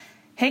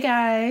Hey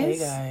Hey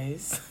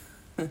guys.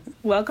 guys.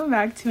 Welcome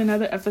back to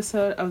another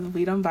episode of the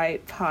We Don't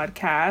Bite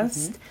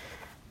podcast.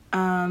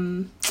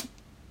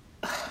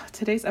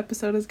 Today's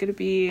episode is going to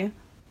be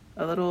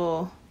a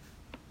little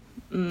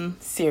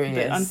Serious.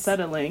 bit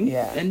unsettling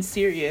Yeah. and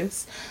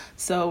serious.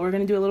 So we're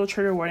going to do a little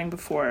trigger warning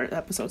before the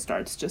episode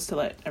starts, just to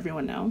let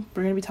everyone know.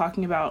 We're going to be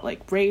talking about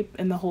like rape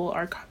and the whole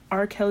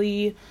R.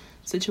 Kelly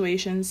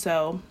situation.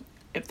 So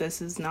if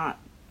this is not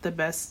the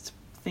best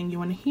thing you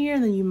want to hear,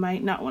 then you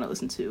might not want to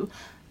listen to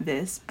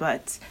this.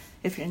 But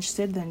if you're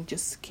interested, then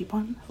just keep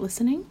on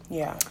listening.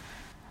 Yeah.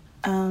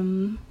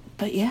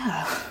 But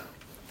yeah.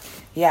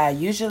 Yeah,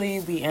 usually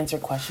we answer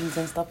questions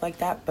and stuff like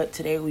that, but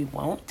today we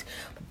won't.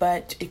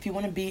 But if you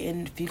want to be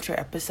in future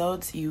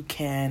episodes, you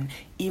can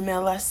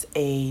email us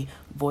a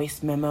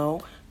voice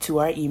memo to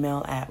our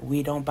email at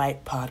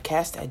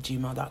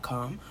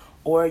wedon'tbitepodcast@gmail.com,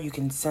 or you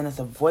can send us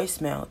a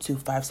voicemail to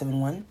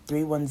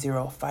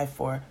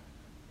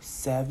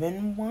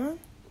 571-310-5471.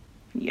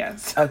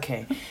 Yes.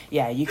 Okay.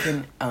 Yeah, you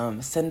can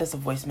send us a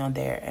voicemail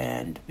there,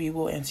 and we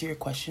will answer your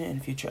question in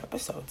future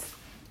episodes.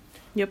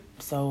 Yep.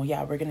 So,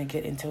 yeah, we're going to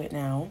get into it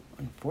now,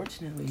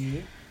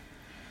 unfortunately.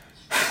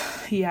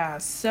 Yeah,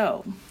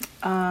 so,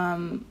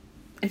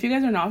 if you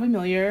guys are not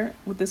familiar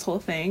with this whole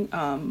thing,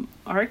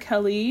 R.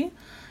 Kelly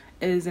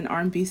is an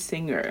R&B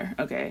singer,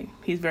 okay?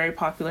 He's very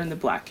popular in the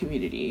Black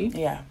community.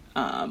 Yeah.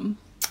 And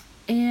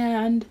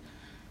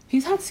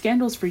he's had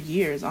scandals for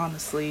years,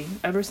 honestly,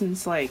 ever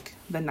since, like,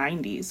 the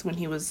 90s when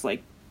he was,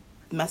 like,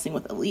 messing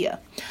with Aaliyah.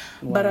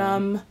 Wow. But,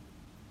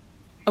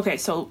 okay,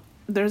 so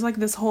there's, like,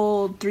 this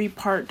whole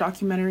 3-part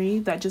documentary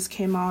that just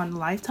came on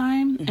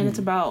Lifetime, and it's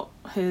about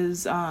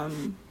his,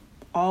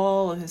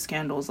 all of his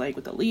scandals, like,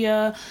 with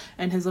Aaliyah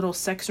and his little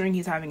sex ring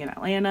he's having in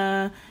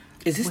Atlanta.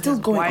 Is this with still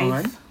his going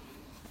wife.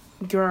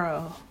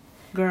 Girl,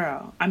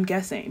 I'm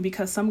guessing,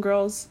 because some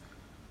girls,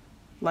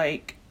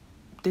 like,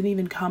 didn't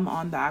even come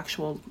on the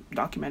actual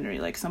documentary.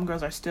 Like, some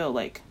girls are still,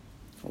 like,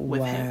 on?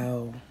 with him.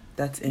 Wow.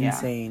 That's Yeah.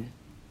 insane.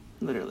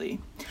 Literally.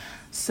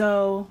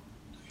 So,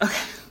 okay,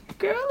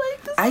 girl,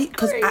 like, this is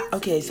crazy.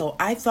 Okay, so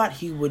I thought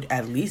he would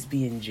at least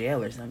be in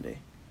jail or something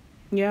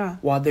Yeah.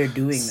 while they're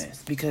doing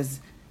this. Because,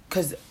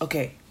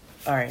 okay,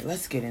 all right,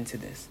 let's get into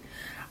this.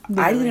 I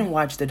Literally. didn't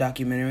watch the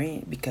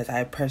documentary because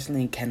I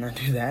personally cannot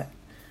do that.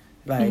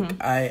 Like,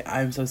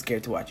 I'm so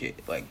scared to watch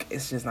it. Like,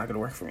 it's just not going to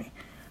work for me.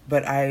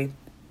 But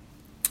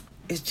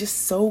it's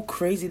just so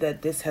crazy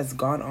that this has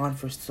gone on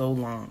for so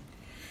long.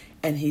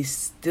 And he's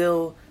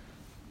still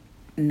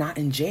not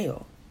in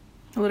jail.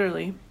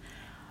 Literally.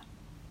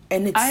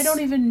 And it's... I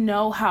don't even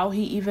know how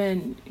he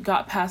even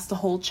got past the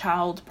whole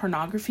child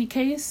pornography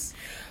case.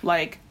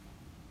 Like,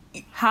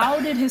 how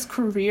did his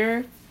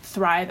career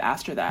thrive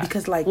after that?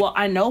 Because, like... Well,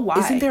 I know why.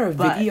 Isn't there a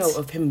but video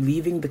of him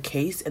leaving the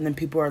case and then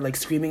people are, like,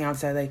 screaming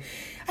outside, like,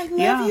 I love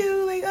Yeah.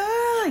 you, like,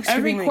 ah, like,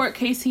 every screaming, court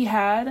case he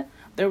had,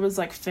 there was,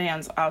 like,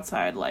 fans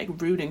outside, like,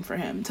 rooting for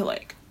him to,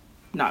 like,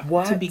 not to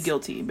What? be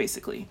guilty,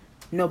 basically.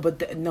 No,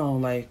 but, no,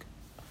 like,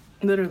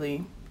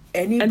 Literally.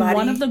 anybody... And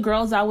one of the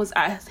girls that was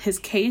at his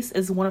case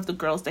is one of the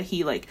girls that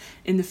he, like,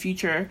 in the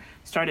future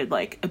started,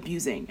 like,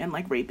 abusing and,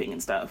 like, raping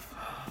and stuff.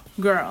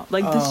 Girl,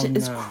 like, this Oh, shit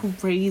is no.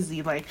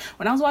 crazy. Like,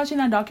 when I was watching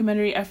that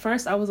documentary, at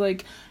first I was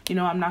like, you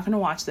know, I'm not gonna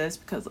watch this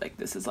because, like,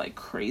 this is, like,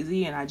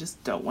 crazy and I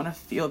just don't want to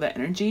feel the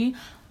energy.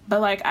 But,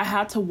 like, I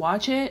had to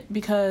watch it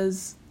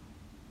because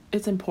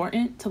it's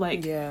important to,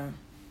 like, Yeah.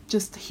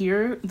 just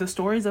hear the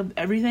stories of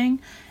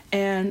everything.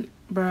 And,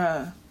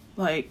 bruh,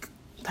 like,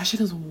 that shit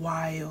is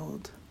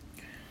wild.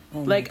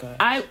 Oh, Like, my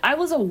God. I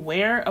was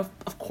aware of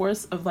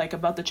course, of, like,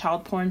 about the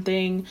child porn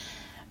thing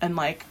and,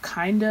 like,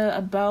 kind of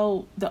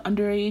about the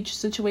underage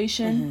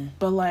situation.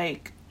 But,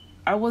 like,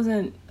 I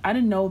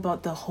didn't know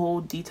about the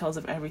whole details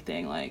of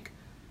everything. Like,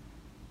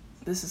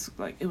 this is,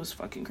 like, it was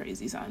fucking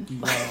crazy, son.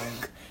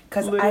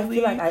 Because I Literally.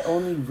 feel like I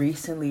only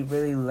recently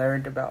really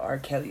learned about R.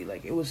 Kelly.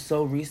 Like, it was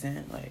so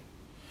recent. Like,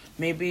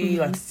 maybe,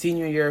 like,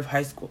 senior year of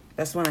high school.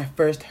 That's when I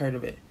first heard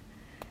of it.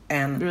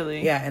 And,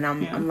 Really? yeah,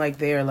 and Yeah. I'm like,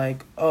 they're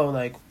like, oh,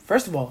 like,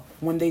 first of all,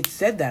 when they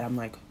said that, I'm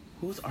like,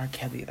 who's R.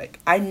 Kelly? Like,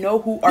 I know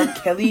who R.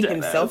 Kelly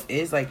himself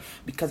is, like,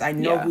 because I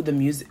know Yeah. what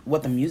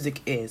the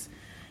music is.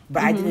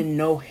 But I didn't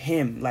know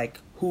him, like,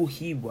 who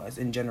he was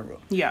in general.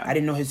 Yeah. I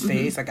didn't know his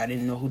face. Like, I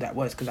didn't know who that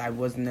was because I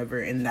was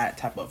never in that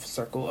type of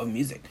circle of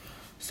music.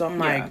 So I'm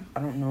like, Yeah. I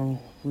don't know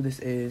who this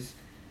is.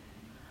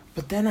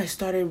 But then I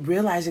started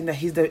realizing that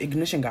he's the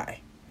Ignition guy.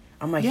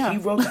 I'm like, Yeah. he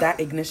wrote that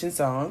Ignition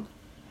song.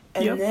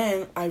 And Yep.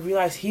 then I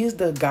realized he's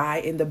the guy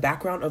in the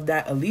background of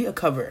that Aaliyah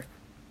cover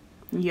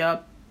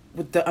Yup.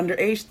 with the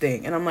underage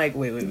thing. And I'm like,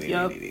 wait.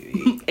 Yup.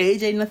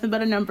 Age ain't nothing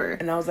but a number.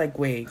 And I was like,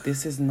 wait,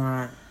 this is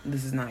not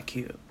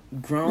cute.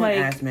 Grown Like,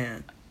 ass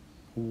man.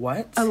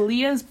 What?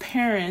 Aaliyah's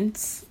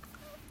parents,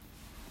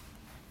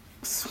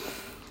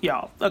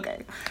 y'all,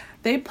 okay,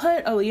 they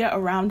put Aaliyah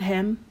around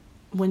him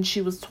when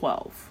she was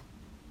 12.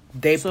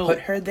 They so-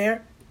 put her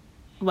there?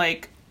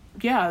 Like,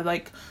 yeah,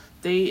 like,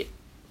 they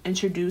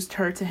introduced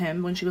her to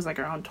him when she was, like,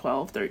 around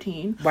 12,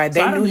 13. Why,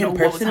 they I don't knew him know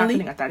what was personally?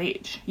 happening at that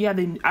age. Yeah,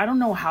 I don't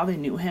know how they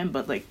knew him,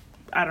 but, like,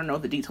 I don't know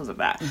the details of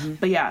that.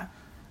 But, yeah,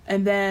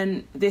 And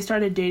then they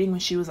started dating when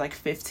she was like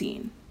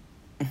 15.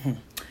 Mm-hmm.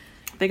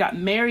 They got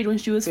married when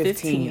she was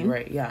 15.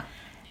 Right, yeah.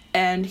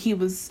 And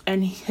his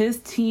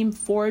team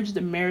forged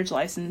a marriage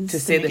license to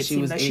say that she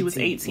was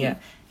 18.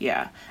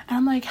 Yeah. And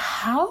I'm like,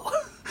 how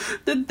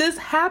did this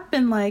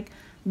happen? Like,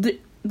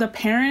 the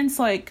parents,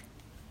 like,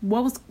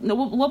 what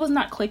was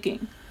not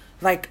clicking?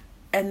 Like,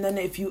 and then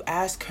if you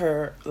ask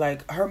her,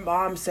 like, her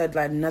mom said,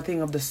 like,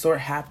 nothing of the sort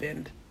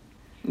happened.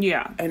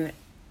 Yeah.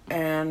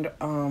 And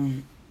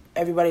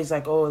everybody's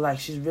like, oh, like,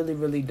 she's really,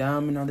 really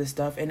dumb and all this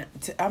stuff. And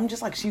I'm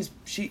just like,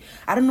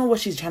 I don't know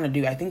what she's trying to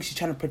do. I think she's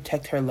trying to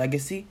protect her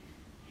legacy.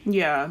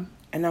 Yeah.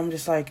 And I'm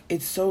just like,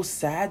 it's so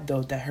sad,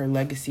 though, that her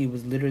legacy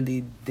was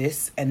literally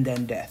this and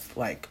then death.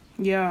 Like,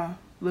 yeah,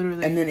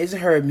 literally. And then isn't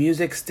her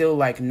music still,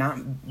 like,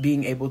 not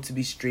being able to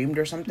be streamed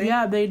or something?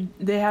 Yeah, they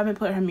haven't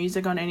put her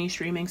music on any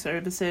streaming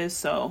services,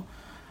 so...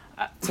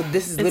 So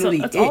this is literally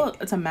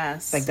it's a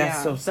mess. Like,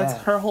 that's so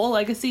sad. Her whole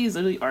legacy is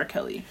literally R.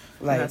 Kelly.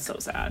 Like, and that's so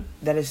sad.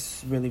 That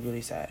is really,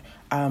 really sad.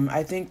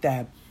 I think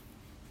that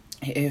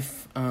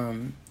if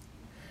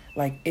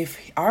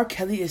R.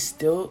 Kelly is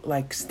still,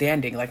 like,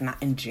 standing, like,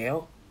 not in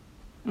jail,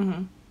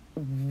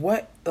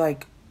 what,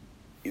 like,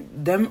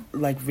 them,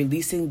 like,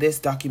 releasing this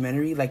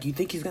documentary, like, you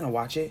think he's gonna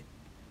watch it?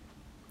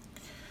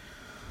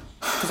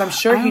 Because I'm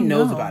sure he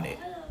knows about it.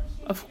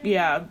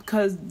 Yeah,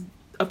 because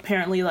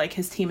apparently, like,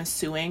 his team is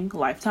suing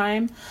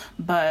Lifetime,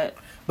 but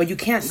you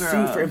can't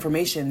sue for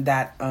information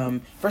that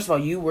first of all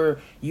you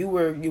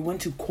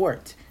went to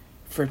court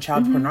for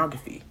child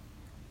pornography.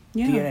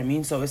 Yeah. Do you know what I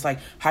mean? So it's like,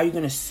 how are you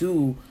gonna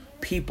sue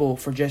people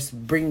for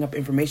just bringing up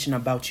information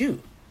about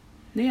you?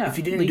 Yeah, if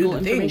you didn't legal do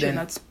the thing, then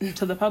that's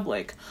to the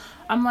public.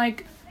 I'm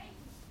like,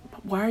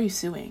 why are you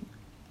suing?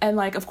 And,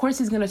 like, of course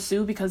he's gonna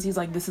sue because he's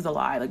like, this is a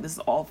lie, like, this is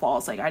all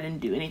false, like, I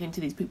didn't do anything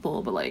to these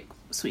people. But, like,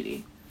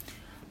 sweetie,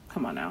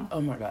 come on now. Oh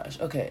my gosh.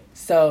 Okay,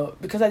 so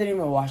because I didn't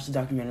even watch the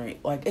documentary,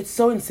 like, it's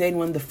so insane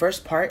when the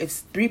first part,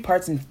 it's 3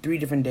 parts in 3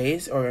 different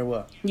days, or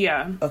what?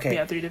 Yeah. Okay.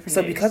 Yeah, 3 different days.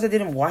 So because I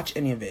didn't watch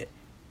any of it,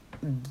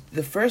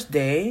 the first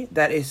day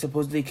that it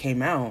supposedly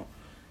came out,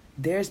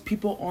 there's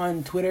people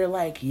on Twitter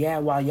like, yeah,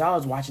 while y'all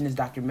was watching this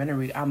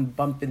documentary, I'm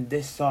bumping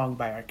this song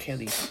by R.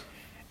 Kelly,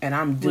 and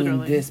I'm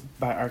doing this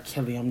by R.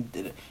 Kelly. And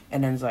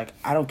then it's like,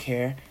 I don't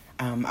care.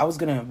 I was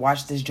gonna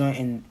watch this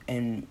joint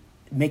and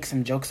make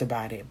some jokes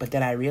about it, but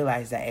then I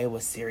realized that it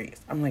was serious.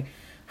 I'm like,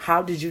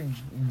 how did you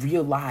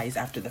realize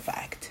after the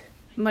fact?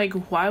 Like,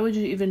 why would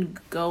you even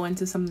go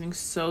into something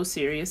so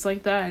serious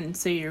like that and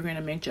say you're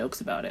gonna make jokes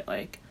about it?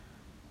 Like,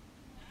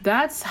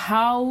 that's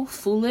how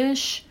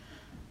foolish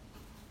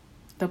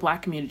the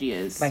Black community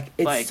is. Like,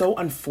 it's so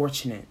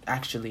unfortunate,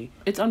 actually.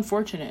 It's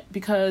unfortunate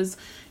because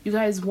you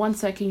guys, 1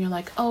 second you're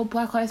like, oh,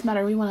 Black Lives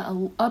Matter, we want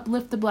to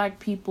uplift the Black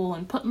people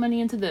and put money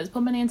into this,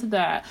 put money into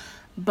that.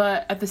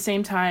 But at the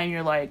same time,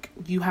 you're like,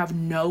 you have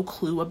no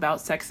clue about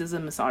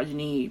sexism,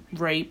 misogyny,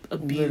 rape,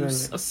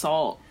 abuse,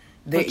 assault.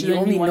 You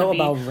only know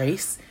about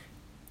race.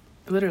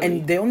 Literally.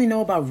 And they only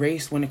know about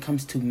race when it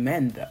comes to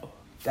men, though.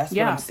 That's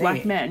what I'm saying.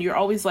 Black men. You're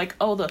always like,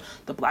 oh,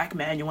 the Black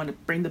man, you want to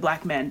bring the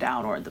Black man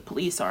down, or the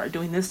police are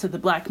doing this to the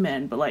Black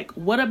men. But, like,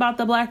 what about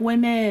the Black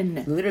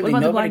women? Literally,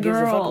 nobody gives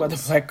a fuck about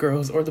the Black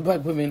girls or the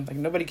Black women. Like,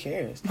 nobody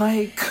cares.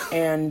 Like,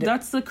 and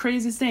that's the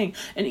craziest thing.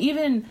 And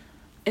even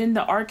in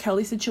the R.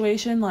 Kelly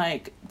situation,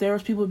 like, there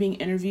was people being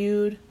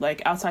interviewed,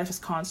 like, outside of his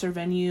concert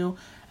venue,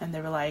 and they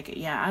were like,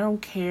 yeah, I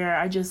don't care,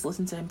 I just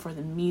listen to him for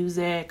the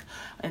music.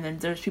 And then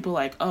there's people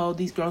like, oh,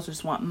 these girls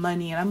just want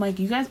money. And I'm like,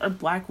 you guys are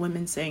Black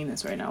women saying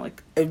this right now.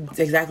 Like,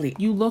 exactly.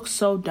 You look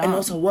so dumb. And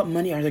also, what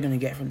money are they going to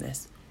get from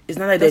this? It's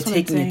not like they're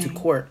taking it to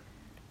court.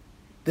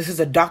 This is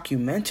a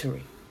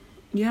documentary.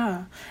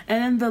 Yeah.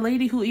 And then the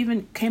lady who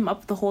even came up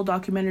with the whole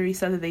documentary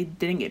said that they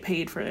didn't get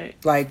paid for it.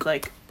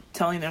 Like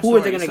telling their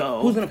story.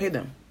 Who's going to pay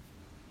them?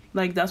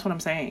 Like, that's what I'm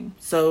saying.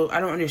 So, I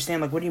don't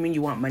understand. Like, what do you mean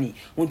you want money?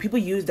 When people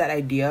use that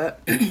idea,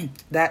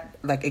 that,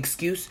 like,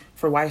 excuse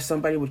for why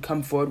somebody would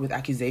come forward with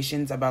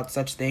accusations about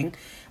such thing,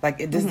 like,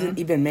 it doesn't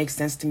even make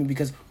sense to me,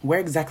 because where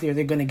exactly are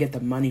they going to get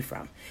the money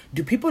from?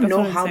 Do people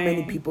know how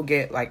many people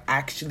get, like,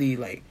 actually,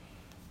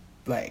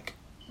 like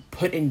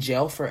put in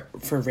jail for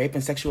rape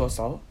and sexual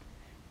assault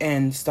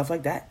and stuff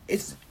like that?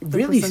 It's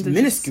really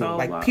minuscule. So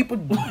like, people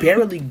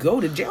barely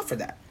go to jail for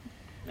that.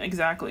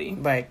 Exactly.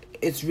 Like,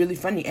 it's really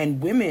funny.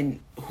 And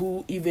women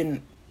who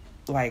even,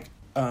 like,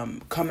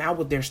 come out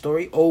with their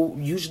story,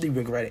 usually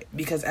regret it.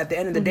 Because at the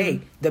end of the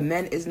day, the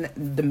man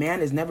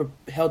is never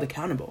held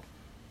accountable.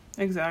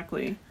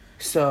 Exactly.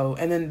 So,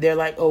 and then they're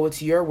like, oh,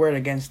 it's your word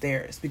against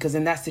theirs. Because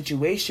in that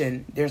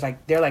situation, they're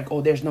like,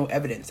 oh, there's no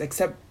evidence.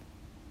 Except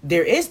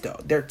there is,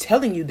 though. They're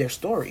telling you their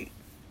story.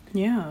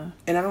 Yeah.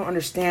 And I don't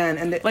understand.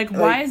 And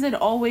why is it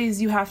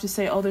always you have to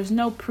say, oh, there's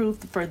no proof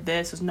for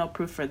this, there's no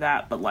proof for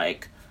that. But,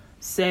 like,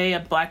 say a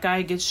Black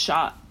guy gets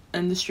shot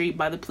in the street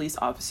by the police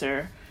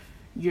officer,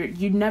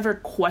 you never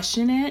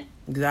question it.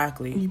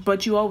 Exactly.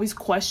 But you always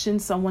question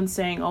someone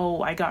saying,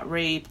 oh, I got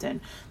raped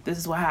and this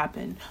is what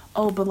happened.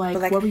 Oh, but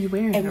what were you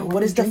wearing? And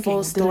what is the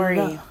full story?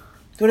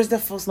 What is the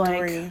full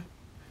story?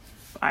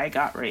 I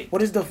got raped. What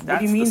do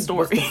you mean?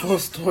 What's the full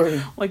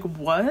story? Like,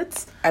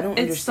 what? I don't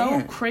understand. It's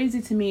so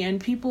crazy to me. And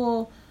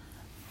people,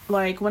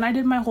 like, when I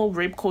did my whole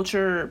rape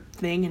culture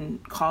thing in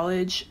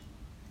college,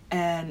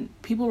 and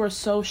people were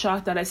so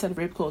shocked that I said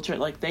rape culture.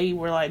 Like, they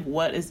were like,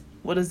 what is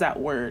that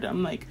word?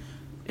 I'm like,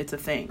 it's a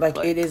thing. Like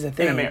it is a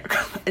thing. In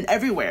America. And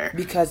everywhere.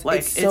 Because like,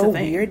 it's so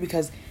weird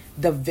because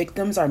the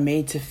victims are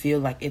made to feel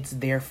like it's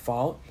their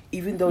fault,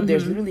 even though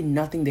there's literally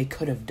nothing they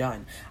could have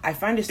done. I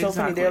find it so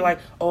funny. They're like,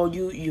 oh,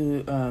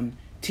 you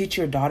teach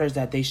your daughters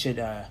that they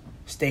should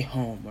stay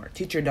home, or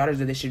teach your daughters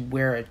that they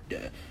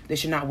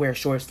should not wear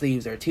short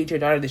sleeves, or teach your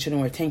daughter they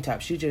shouldn't wear tank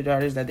tops, teach your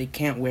daughters that they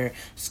can't wear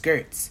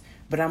skirts.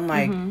 But I'm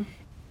like,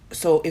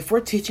 so if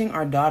we're teaching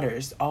our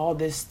daughters all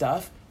this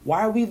stuff,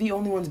 why are we the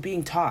only ones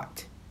being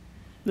taught?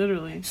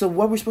 Literally. So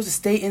what, we're supposed to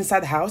stay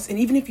inside the house? And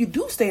even if you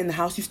do stay in the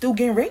house, you're still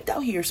getting raped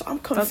out here. So I'm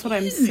confused. That's what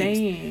I'm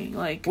saying.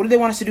 Like, what do they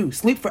want us to do?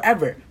 Sleep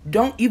forever.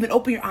 Don't even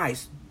open your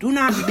eyes. Do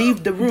not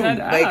leave the room.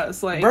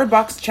 Like Bird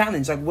Box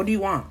challenge. Like, what do you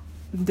want?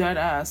 Dead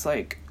ass.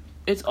 Like,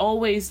 it's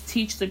always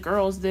teach the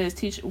girls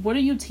this. What are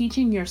you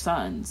teaching your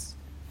sons?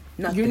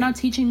 Nothing. You're not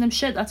teaching them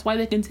shit. That's why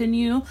they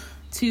continue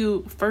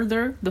to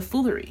further the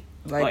foolery.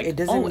 Like it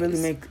doesn't really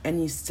make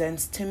any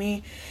sense to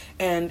me.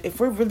 And if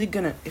we're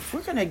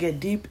gonna get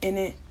deep in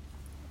it,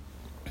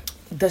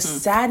 the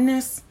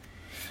sadness.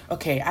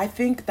 Okay, I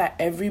think that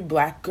every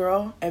black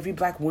girl, every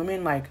black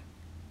woman, like,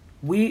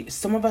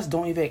 some of us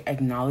don't even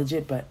acknowledge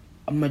it, but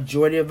a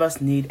majority of us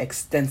need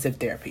extensive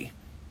therapy.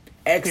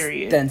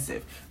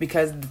 Extensive.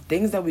 Because the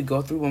things that we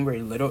go through when we're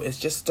little, it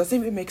just doesn't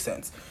even make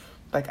sense.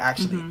 Like,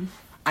 actually.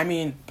 I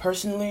mean,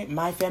 personally,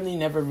 my family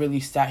never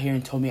really sat here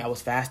and told me I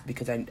was fast,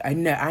 because I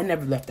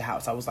never left the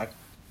house. I was, like,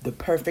 the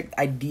perfect,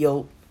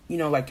 ideal,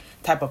 like,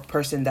 type of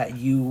person that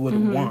you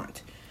would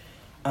want.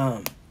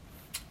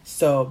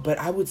 So, but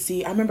I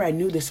remember I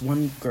knew this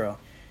one girl,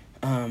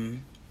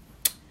 in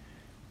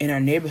our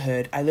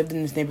neighborhood. I lived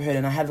in this neighborhood,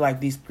 and I had, like,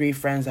 these 3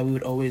 friends that we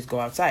would always go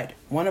outside.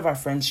 One of our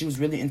friends, she was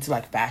really into,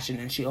 like, fashion,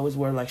 and she always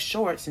wore, like,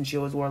 shorts, and she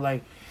always wore,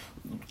 like,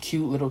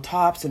 cute little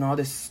tops and all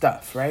this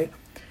stuff, right?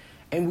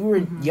 And we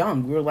were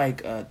young. We were,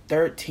 like,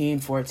 13,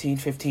 14,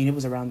 15. It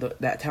was around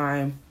that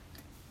time.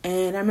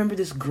 And I remember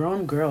this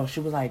grown girl. She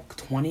was, like,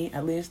 20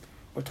 at least,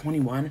 or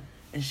 21.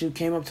 And she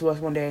came up to us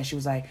one day, and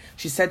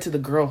she said to the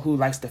girl who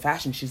likes the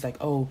fashion, she's like,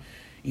 oh,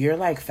 you're,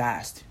 like,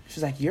 fast.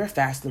 She's like, you're a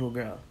fast little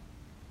girl.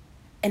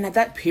 And at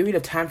that period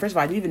of time, first of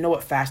all, I didn't even know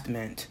what fast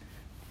meant.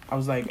 I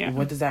was like,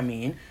 what does that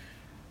mean?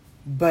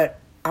 But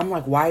I'm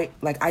like, why?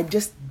 Like, I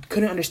just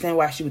couldn't understand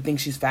why she would think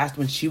she's fast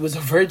when she was a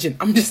virgin.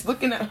 I'm just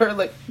looking at her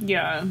like,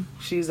 yeah,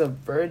 she's a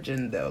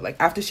virgin, though. Like,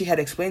 after she had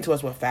explained to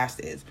us what fast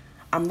is,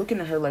 I'm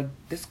looking at her like,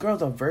 this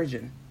girl's a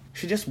virgin.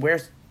 She just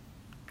wears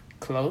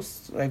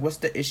clothes. Like, what's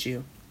the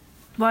issue?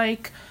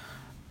 Like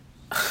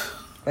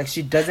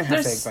she doesn't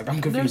have sex. Like, I'm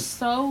confused. There's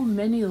so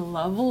many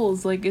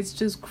levels. Like, it's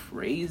just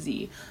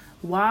crazy.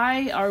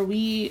 Why are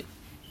we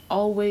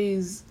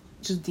always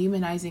just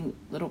demonizing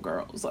little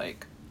girls?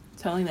 Like,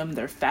 telling them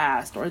they're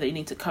fast, or they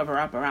need to cover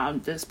up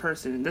around this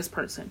person and this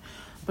person.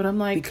 But I'm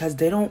like, because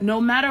they don't.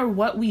 No matter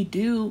what we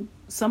do,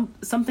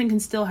 something can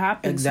still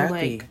happen. Exactly.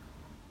 So, like,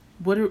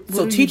 what are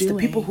teach you the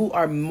doing? people who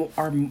are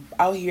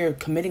out here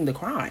committing the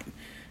crime,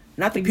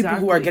 not the people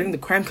who are getting the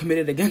crime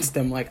committed against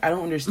them. Like, I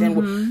don't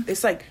understand.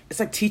 It's like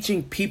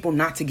teaching people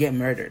not to get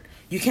murdered.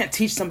 You can't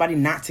teach somebody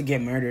not to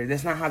get murdered.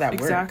 That's not how that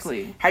works.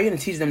 Exactly. How are you gonna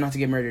teach them not to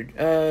get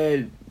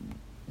murdered?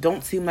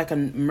 Don't seem like a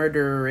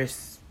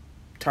murderous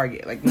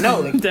target. Like, no,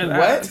 like,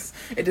 what?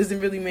 It doesn't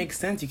really make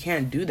sense. You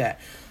can't do that.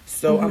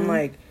 So I'm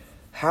like,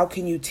 how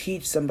can you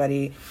teach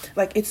somebody?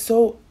 Like, it's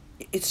so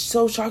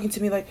shocking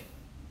to me. Like,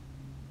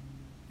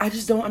 I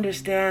just don't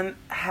understand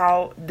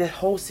how the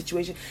whole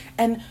situation,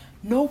 and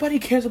nobody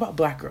cares about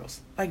black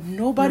girls. Like,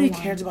 nobody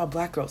cares about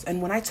black girls.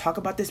 And when I talk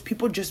about this,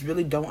 people just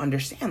really don't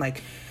understand.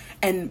 Like,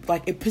 and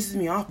like, it pisses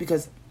me off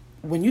because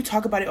when you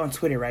talk about it on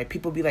Twitter, right,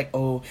 people be like,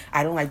 oh,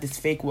 I don't like this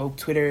fake woke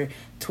Twitter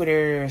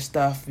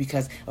stuff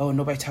because, oh,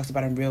 nobody talks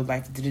about it in real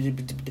life.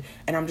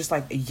 And I'm just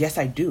like, yes,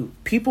 I do.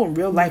 People in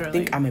real life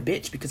think I'm a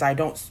bitch because I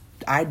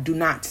do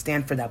not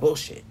stand for that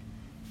bullshit.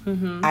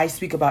 I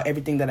speak about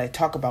everything that I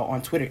talk about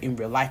on Twitter in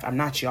real life. I'm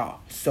not y'all.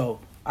 So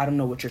I don't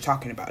know what you're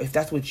talking about. If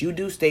that's what you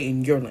do, stay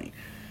in your lane.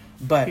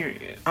 But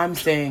I'm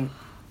saying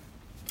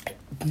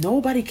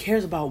nobody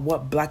cares about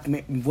what black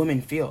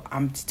women feel.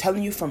 I'm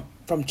telling you, from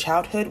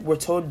childhood, we're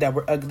told that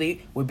we're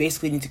ugly. We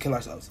basically need to kill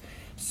ourselves.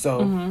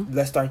 So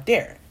let's start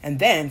there. And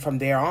then from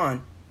there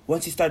on,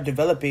 once you start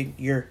developing,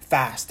 you're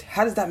fast.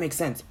 How does that make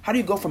sense? How do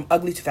you go from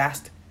ugly to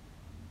fast?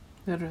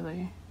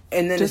 Literally.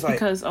 And then just it's like,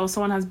 because, oh,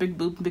 someone has big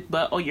boob, big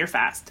butt, oh, you're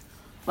fast.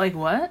 Like,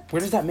 what? Where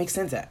does that make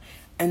sense at?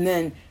 And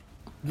then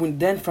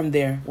from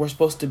there, we're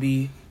supposed to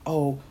be,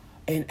 oh,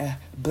 and a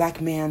black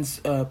man's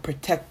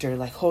protector,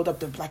 like, hold up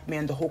the black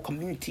man, the whole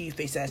community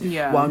face ass,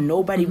 while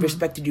nobody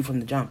respected you from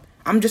the jump.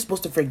 I'm just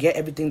supposed to forget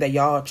everything that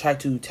y'all tried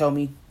to tell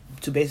me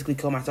to basically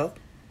kill myself,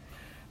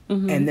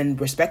 and then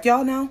respect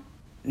y'all now?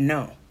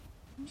 No.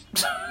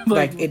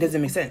 Like, it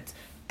doesn't make sense.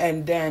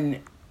 And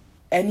then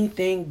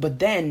anything, but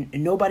then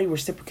nobody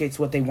reciprocates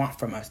what they want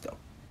from us, though.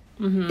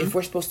 If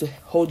we're supposed to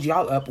hold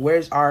y'all up,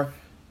 where's our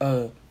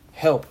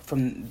help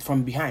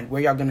from behind?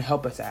 Where y'all gonna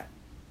help us at?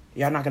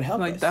 Y'all not gonna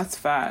help us. Like, that's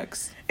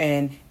facts.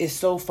 And it's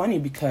so funny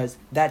because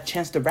that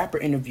Chance the Rapper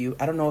interview,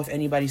 I don't know if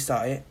anybody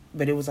saw it,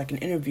 but it was like an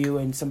interview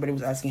and somebody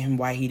was asking him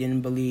why he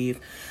didn't believe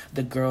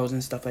the girls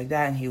and stuff like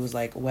that. And he was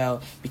like,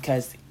 well,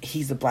 because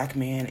he's a black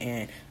man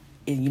and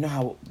you know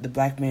how the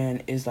black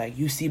man is like,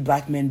 you see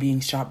black men being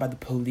shot by the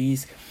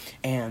police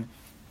and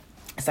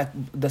it's like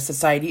the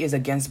society is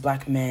against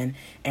black men.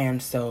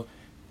 And so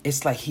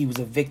it's like he was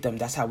a victim.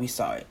 That's how we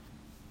saw it.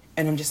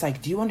 And I'm just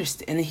like, do you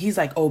understand? And he's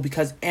like, oh,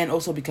 because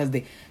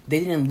they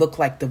didn't look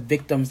like the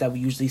victims that we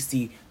usually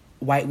see,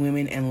 white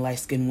women and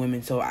light-skinned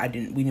women. So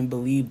we didn't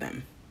believe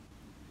them.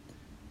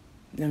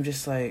 And I'm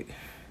just like,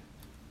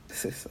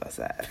 this is so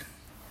sad.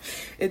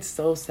 It's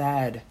so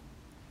sad.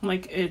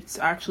 Like, it's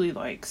actually,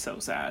 like, so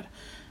sad.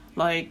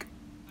 Like,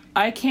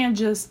 I can't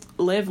just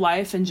live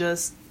life and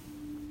just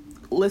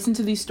listen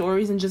to these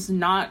stories and just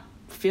not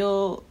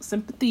feel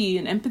sympathy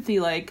and empathy.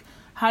 Like,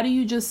 how do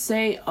you just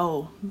say,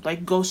 oh,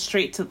 like, go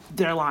straight to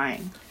they're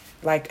lying?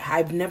 Like,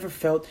 I've never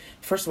felt...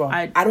 First of all,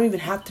 I don't even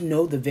have to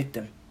know the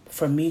victim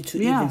for me to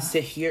even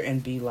sit here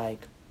and be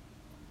like,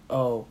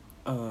 oh,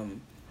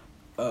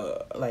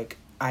 like,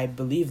 I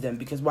believe them.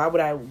 Because why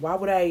would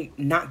I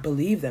not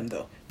believe them,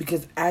 though?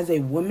 Because as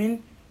a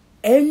woman,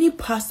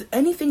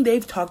 anything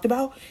they've talked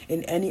about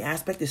in any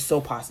aspect is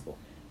so possible.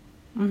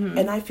 Mm-hmm.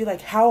 And I feel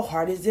like, how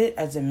hard is it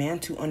as a man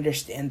to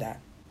understand that?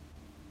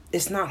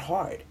 It's not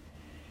hard.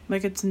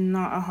 Like, it's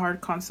not a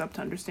hard concept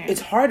to understand. It's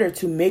harder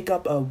to make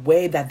up a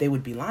way that they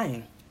would be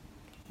lying.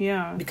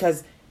 Yeah.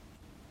 Because,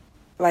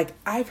 like,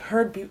 I've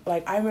heard people...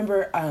 Like, I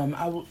remember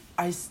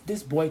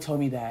this boy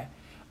told me that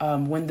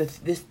when this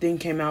thing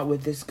came out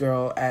with this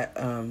girl at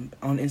on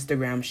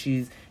Instagram,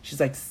 she's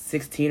like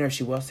 16 or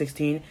she was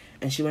 16,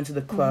 and she went to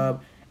the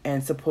club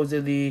and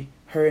supposedly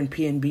her and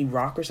P&B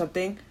Rock or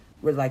something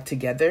were, like,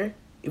 together,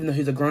 even though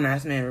he's a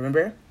grown-ass man,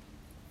 remember?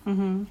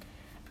 Mm-hmm.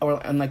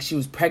 And like she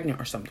was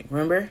pregnant or something.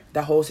 Remember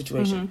that whole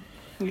situation?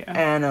 Mm-hmm.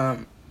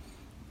 Yeah.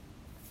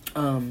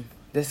 And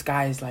this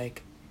guy is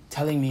like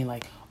telling me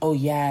like, oh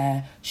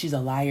yeah, she's a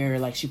liar.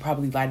 Like she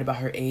probably lied about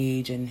her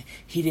age, and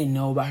he didn't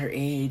know about her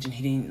age, and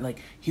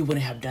he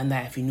wouldn't have done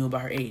that if he knew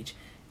about her age.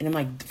 And I'm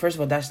like, first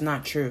of all, that's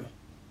not true.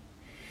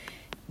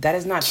 That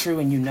is not true,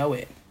 and you know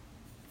it.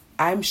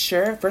 I'm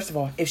sure. First of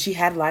all, if she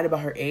had lied about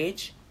her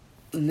age,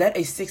 let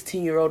a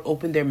 16-year-old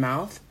open their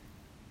mouth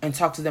and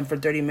talk to them for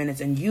 30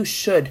 minutes, and you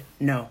should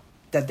know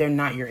that they're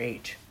not your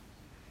age.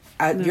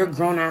 You're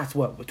grown ass,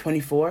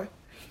 24?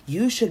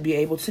 You should be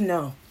able to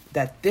know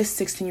that this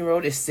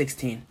 16-year-old is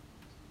 16.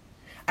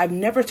 I've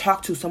never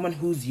talked to someone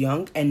who's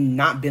young and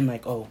not been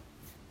like, oh,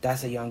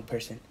 that's a young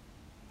person.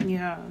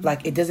 Yeah.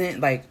 Like, it doesn't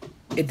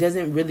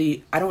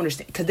really, I don't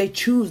understand, because they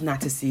choose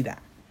not to see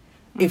that.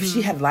 Mm-hmm. If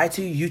she had lied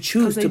to you, you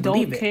choose to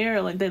believe it. Because they don't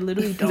care. Like, they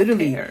literally don't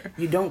care.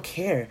 You don't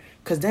care.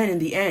 Because then in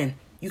the end,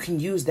 you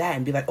can use that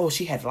and be like, oh,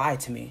 she had lied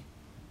to me.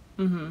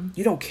 Mm-hmm.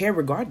 You don't care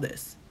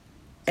regardless.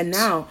 And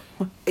now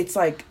it's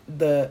like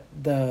the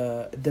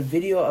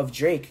video of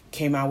Drake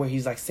came out where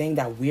he's like saying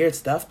that weird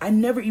stuff. I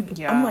never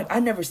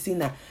seen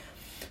that.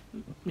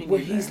 Where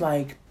he's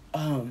like,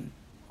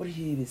 what did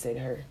he even say to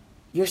her?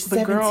 You're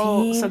 17. The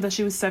girl said that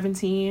she was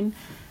 17.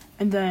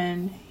 And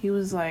then he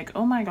was like,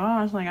 oh my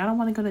gosh, like, I don't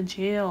want to go to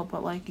jail,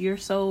 but like, you're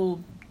so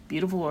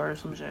beautiful or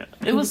some shit.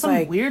 It was some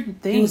like,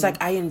 weird thing. He was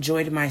like, I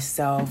enjoyed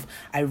myself.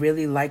 I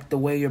really liked the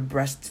way your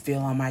breasts feel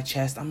on my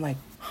chest. I'm like,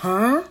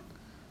 huh?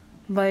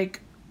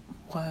 Like,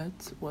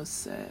 what was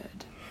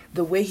said?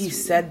 The way he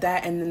said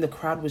that, and then the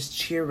crowd was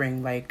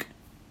cheering. Like,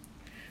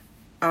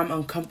 I'm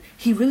uncomfortable.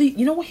 He really,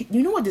 you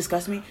know what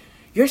disgusts me?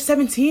 You're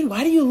 17.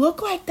 Why do you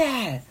look like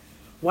that?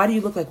 Why do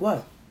you look like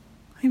what?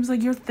 He was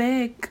like, you're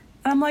thick.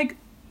 I'm like,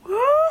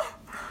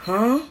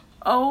 huh?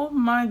 Oh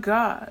my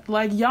god.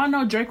 Like, y'all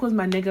know Drake was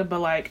my nigga, but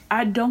like,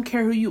 I don't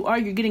care who you are,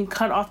 you're getting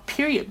cut off,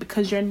 period,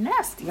 because you're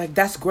nasty. Like,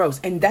 that's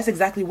gross. And that's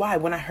exactly why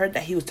when I heard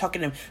that he was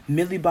talking to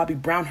Millie Bobby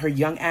Brown, her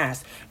young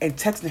ass, and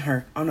texting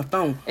her on the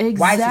phone. Exactly.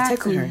 Why is he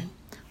texting her?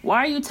 Why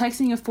are you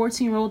texting a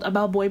 14-year-old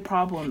about boy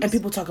problems? And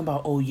people talking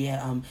about, oh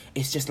yeah,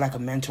 it's just like a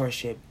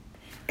mentorship.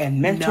 And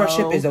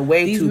mentorship is a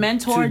way to do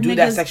niggas,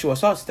 that sexual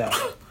assault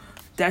stuff.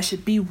 That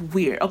should be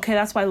weird. Okay,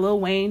 that's why Lil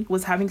Wayne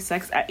was having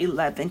sex at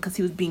 11, because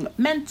he was being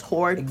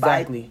mentored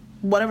by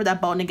whatever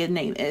that bald nigga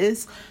name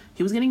is.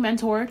 He was getting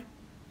mentored.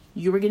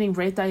 You were getting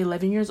raped at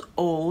 11 years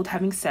old,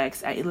 having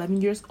sex at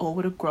 11 years old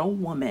with a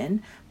grown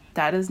woman.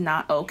 That is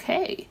not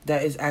okay.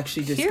 That is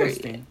actually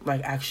disgusting.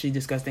 Like, actually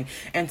disgusting.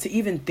 And to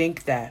even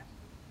think that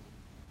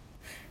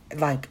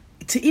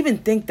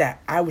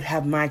I would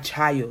have my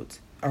child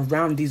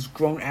around these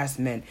grown-ass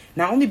men,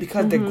 not only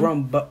because they're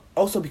grown, but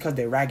also because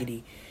they're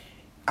raggedy.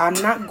 I'm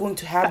not going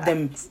to have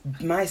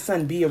my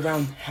son be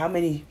around how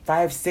many,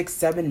 5, 6,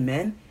 7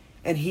 men,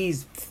 and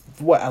he's,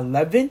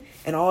 11?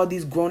 And all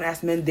these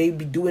grown-ass men, they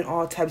be doing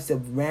all types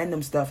of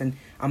random stuff, and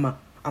I'ma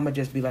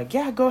just be like,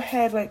 yeah, go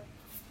ahead. Like,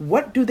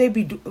 what do they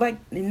be doing? Like,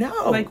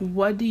 no. Like,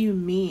 what do you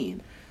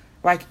mean?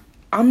 Like,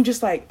 I'm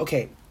just like,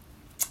 okay,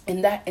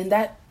 in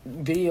that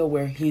video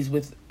where he's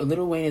with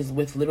Lil Wayne is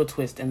with Little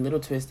Twist, and Little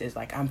Twist is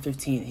like, I'm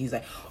 15. He's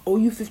like, oh,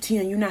 you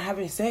 15 and you're not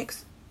having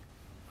sex?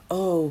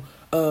 Oh,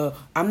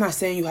 I'm not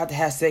saying you have to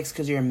have sex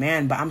because you're a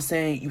man, but I'm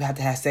saying you have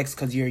to have sex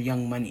because you're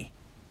Young Money.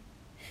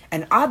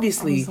 And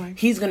obviously, like,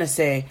 he's going to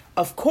say,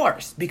 of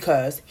course,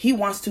 because he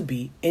wants to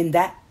be in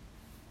that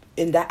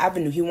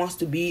avenue. He wants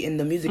to be in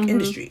the music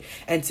industry.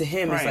 And to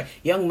him, it's like,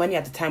 Young Money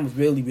at the time was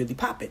really, really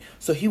popping.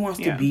 So he wants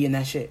to be in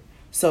that shit.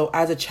 So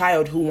as a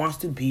child who wants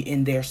to be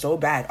in there so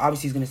bad,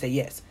 obviously he's going to say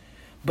yes.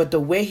 But the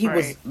way he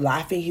was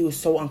laughing, he was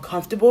so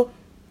uncomfortable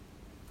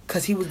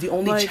because he was the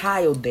only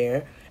child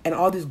there. And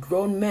all these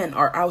grown men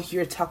are out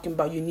here talking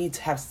about, you need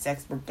to have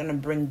sex. We're going to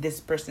bring this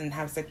person and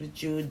have sex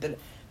with you.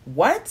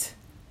 What?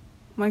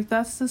 Like,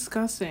 that's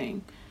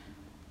disgusting.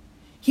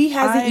 He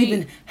hasn't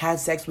even had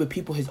sex with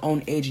people his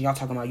own age. And y'all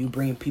talking about you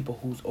bringing people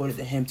who's older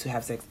than him to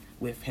have sex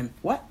with him.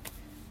 What?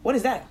 What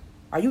is that?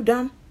 Are you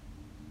dumb?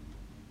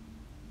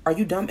 Are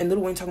you dumb? And Lil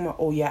Wayne talking about,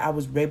 oh, yeah, I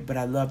was raped, but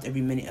I loved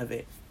every minute of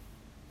it.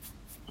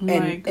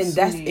 And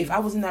that's, if I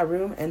was in that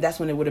room, and that's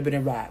when it would have been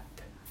a rap.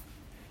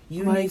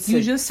 You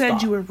just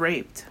said you were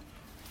raped.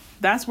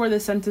 That's where the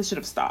sentence should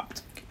have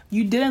stopped.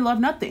 You didn't love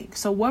nothing.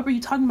 So what were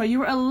you talking about? You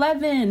were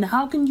 11.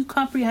 How can you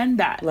comprehend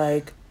that?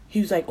 Like,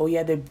 he was like, oh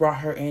yeah, they brought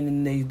her in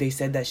and they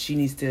said that she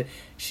needs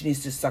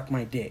to suck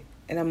my dick.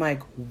 And I'm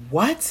like,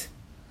 what?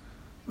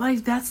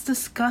 Like, that's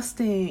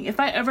disgusting. If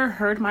I ever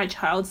heard my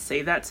child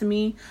say that to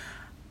me,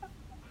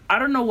 I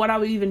don't know what I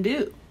would even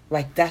do.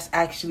 Like, that's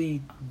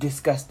actually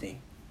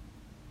disgusting.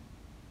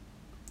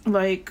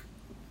 Like,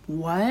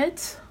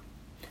 what?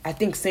 I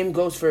think same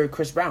goes for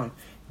Chris Brown.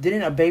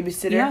 Didn't a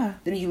babysitter,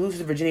 didn't he lose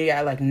his virginity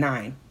at like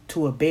 9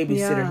 to a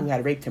babysitter who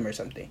had raped him or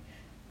something?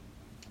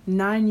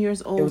 9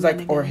 years old. It was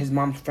like, or his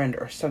mom's friend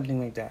or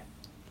something like that.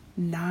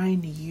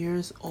 9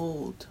 years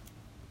old.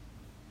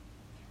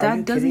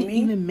 That doesn't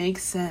even make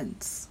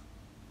sense.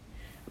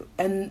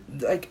 And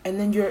like, and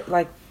then you're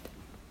like,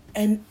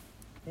 and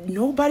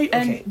nobody,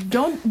 okay.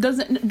 And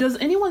does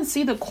anyone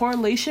see the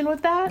correlation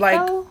with that?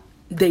 Like, though?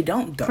 They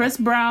don't, though. Chris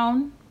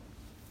Brown,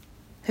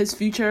 his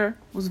future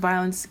was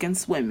violence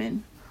against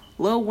women.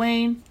 Lil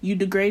Wayne, you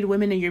degrade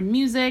women in your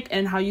music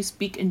and how you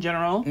speak in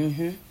general.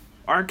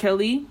 R.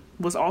 Kelly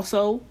was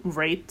also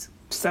raped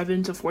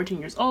 7 to 14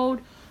 years old.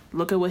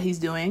 Look at what he's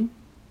doing.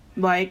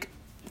 Like,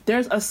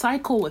 there's a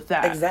cycle with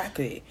that.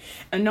 Exactly.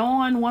 And no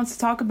one wants to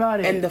talk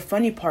about it. And the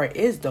funny part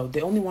is, though,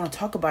 they only want to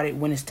talk about it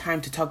when it's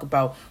time to talk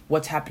about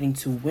what's happening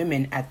to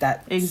women at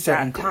that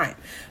certain time.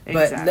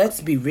 But let's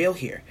be real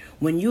here.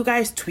 When you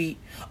guys tweet,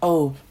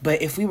 oh,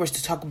 but if we were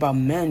to talk about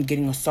men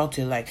getting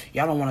assaulted, like,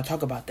 y'all don't want to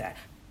talk about that.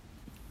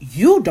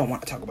 You don't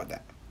want to talk about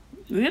that.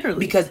 Literally.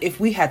 Because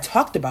if we had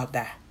talked about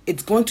that,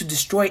 it's going to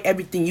destroy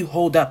everything you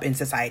hold up in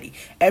society.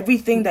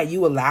 Everything that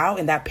you allow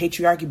and that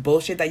patriarchy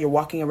bullshit that you're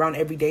walking around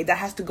every day, that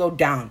has to go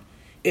down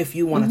if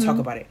you want to talk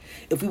about it.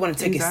 If we want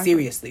to take it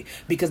seriously.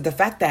 Because the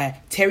fact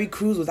that Terry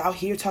Crews was out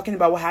here talking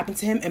about what happened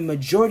to him, and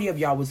majority of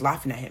y'all was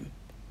laughing at him.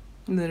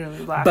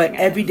 Literally laughing But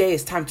every day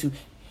it's time to,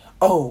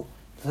 oh,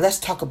 let's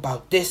talk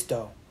about this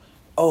though.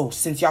 Oh,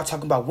 since y'all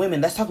talking about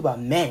women, let's talk about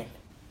men.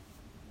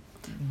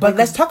 But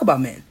let's talk about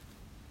men.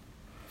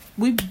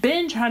 We've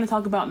been trying to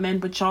talk about men,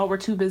 but y'all were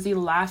too busy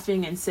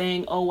laughing and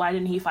saying, oh, why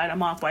didn't he fight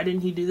him off? Why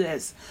didn't he do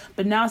this?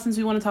 But now, since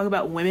we want to talk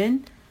about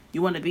women,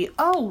 you want to be,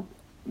 oh,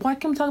 why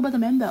can't we talk about the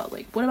men, though?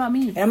 Like, what about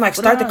me? And I'm like,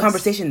 start the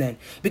conversation then.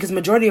 Because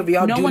majority of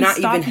y'all do not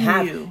even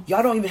have,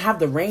 y'all don't even have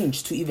the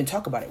range to even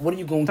talk about it. What are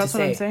you going to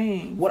say? That's what I'm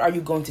saying. What are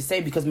you going to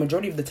say? Because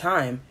majority of the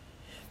time,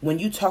 when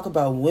you talk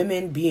about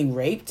women being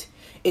raped,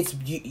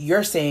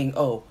 you're saying,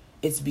 oh,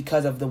 it's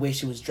because of the way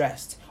she was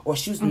dressed. Or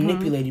she was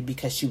manipulated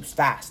because she was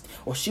fast.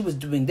 Or she was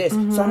doing this.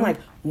 So I'm like,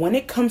 when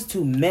it comes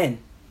to men,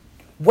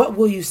 what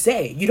will you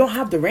say? You don't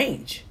have the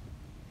range.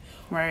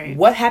 Right.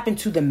 What happened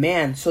to the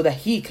man so that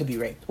he could be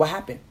raped? What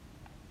happened?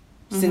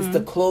 Since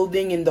the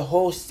clothing and the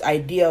whole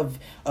idea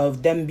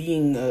of them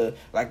being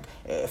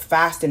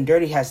fast and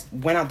dirty has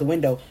went out the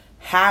window,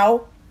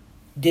 how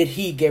did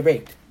he get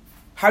raped?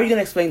 How are you going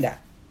to explain that?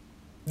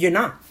 You're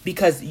not.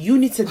 Because you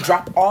need to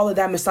drop all of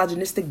that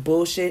misogynistic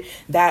bullshit,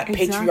 that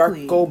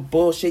patriarchal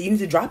bullshit. You need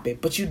to drop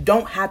it. But you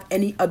don't have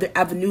any other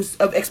avenues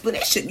of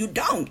explanation. You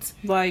don't.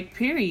 Like,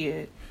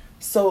 period.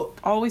 So,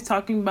 always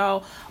talking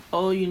about,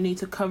 oh, you need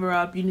to cover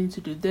up. You need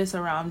to do this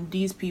around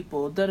these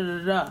people.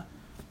 Da-da-da-da.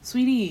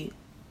 Sweetie,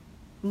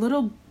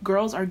 little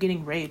girls are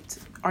getting raped.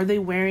 Are they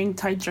wearing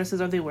tight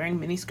dresses? Are they wearing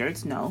mini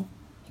skirts? No.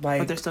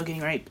 But they're still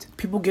getting raped.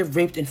 People get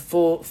raped in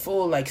full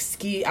like,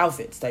 ski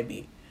outfits, type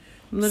B.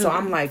 Literally. So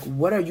I'm like,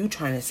 what are you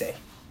trying to say?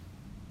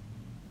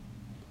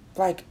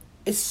 Like,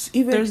 it's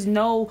even... There's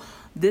no,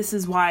 this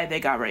is why they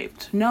got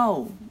raped.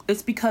 No.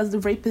 It's because the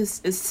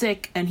rapist is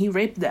sick and he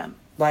raped them.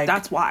 Like,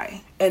 that's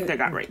why they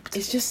got raped.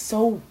 It's just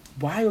so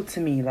wild to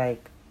me.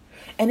 Like,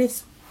 and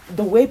it's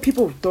the way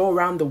people throw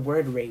around the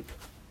word rape.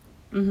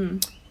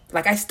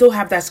 Like, I still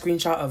have that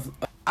screenshot of...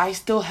 I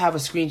still have a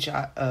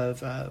screenshot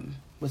of...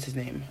 what's his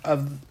name?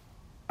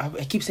 I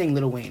keep saying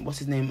Lil Wayne. What's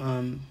his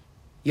name?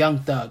 Young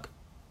Thug.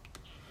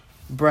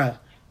 Bruh,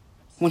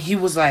 when he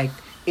was like,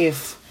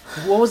 if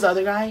what was the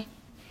other guy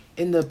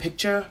in the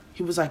picture?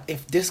 He was like,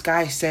 if this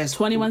guy says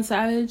 21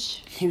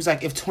 Savage. He was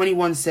like, if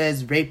 21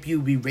 says rape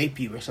you, we rape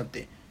you or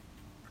something.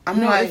 I'm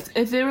no, like,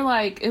 if they were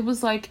like, it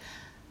was like,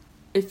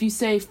 if you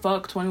say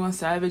fuck 21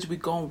 Savage, we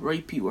gon'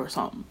 rape you or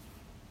something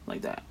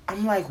like that.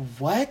 I'm like,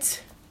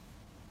 what?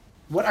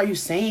 What are you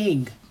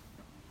saying?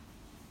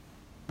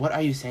 What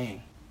are you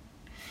saying?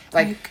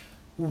 Like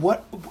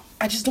what?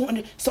 I just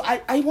don't so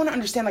I want to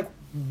understand, like,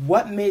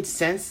 what made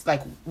sense?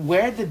 Like,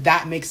 where did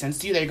that make sense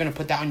to you that you're going to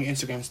put that on your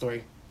Instagram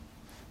story?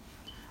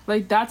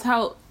 Like, that's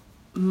how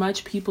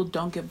much people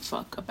don't give a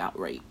fuck about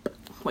rape.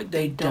 Like,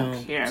 they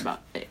don't care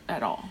about it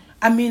at all.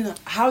 I mean,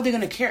 how are they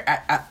going to care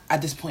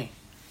at this point?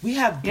 We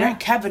have Brett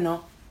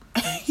Kavanaugh.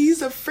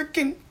 He's on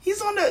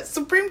the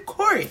Supreme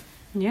Court.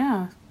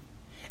 Yeah.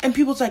 And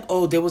people's like,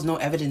 oh, there was no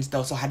evidence,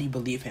 though, so how do you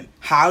believe him?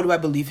 How do I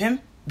believe him?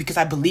 Because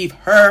I believe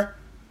her.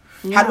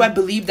 Yeah. How do I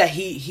believe that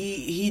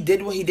he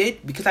did what he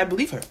did? Because I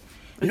believe her.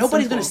 It's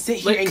Nobody's going to sit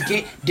here and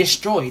get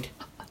destroyed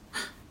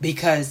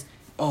because,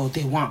 oh,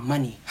 they want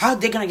money. How are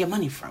they going to get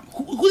money from?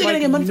 Who are they going to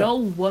get money from? No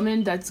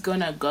woman that's going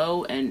to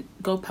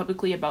go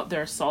publicly about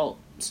their assault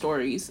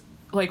stories.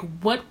 Like,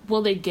 what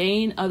will they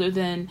gain other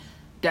than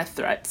death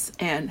threats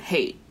and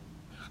hate?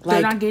 Like,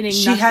 they're not getting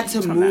she had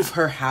to move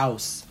her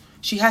house.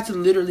 She had to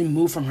literally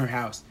move from her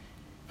house.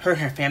 Her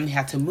family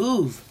had to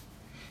move.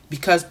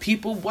 Because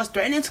people was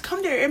threatening to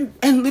come there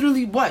and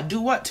literally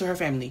do what to her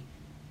family?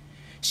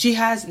 She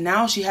has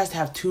to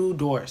have 2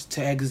 doors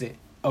to exit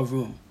a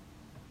room.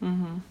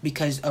 Mm-hmm.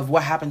 Because of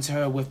what happened to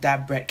her with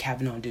that Brett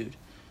Kavanaugh dude.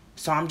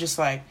 So I'm just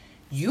like,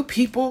 you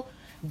people,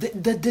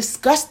 the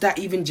disgust that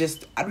I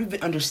don't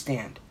even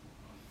understand.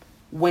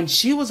 When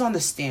she was on the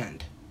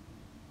stand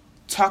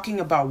talking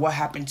about what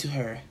happened to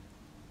her,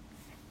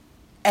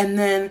 and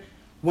then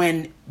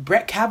when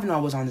Brett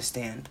Kavanaugh was on the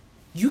stand,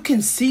 you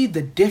can see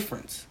the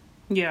difference.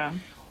 Yeah.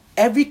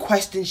 Every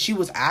question she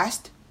was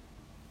asked,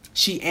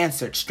 she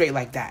answered straight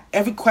like that.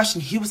 Every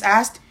question he was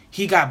asked,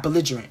 he got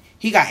belligerent.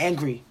 He got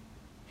angry.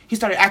 He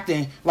started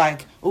acting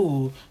like,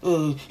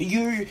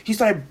 he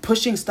started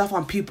pushing stuff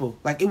on people.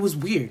 Like, it was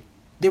weird.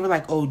 They were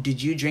like, oh,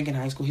 did you drink in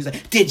high school? He's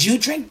like, did you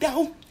drink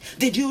though?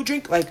 Did you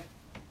drink? Like,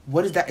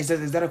 what is that? Is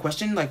that a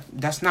question? Like,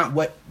 that's not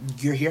what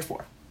you're here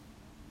for.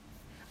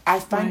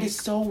 I find it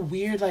so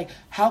weird. Like,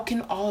 how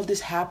can all of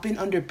this happen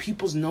under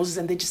people's noses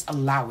and they just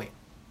allow it?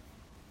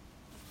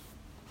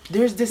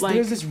 There's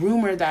this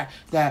rumor that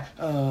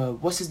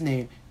what's his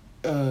name?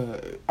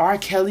 R.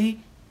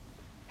 Kelly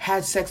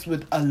had sex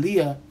with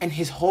Aaliyah and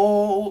his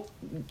whole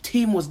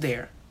team was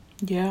there.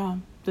 Yeah.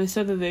 They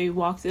said that they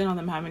walked in on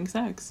them having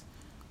sex.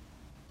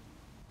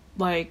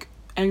 Like,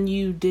 and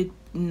you did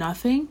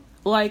nothing?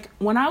 Like,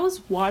 when I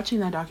was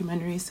watching that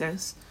documentary,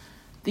 sis,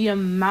 the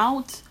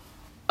amount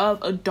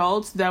of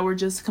adults that were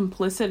just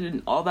complicit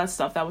in all that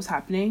stuff that was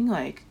happening,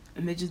 like,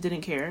 and they just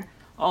didn't care.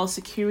 All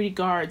security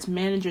guards,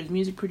 managers,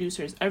 music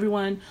producers,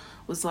 everyone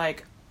was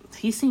like,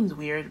 he seems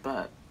weird,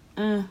 but,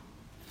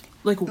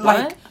 Like, what?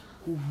 Like,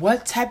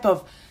 what type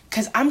of...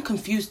 Because I'm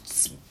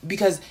confused,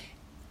 because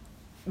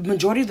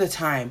majority of the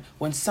time,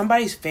 when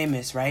somebody's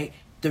famous, right,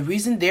 the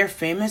reason they're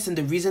famous and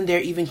the reason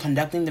they're even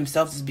conducting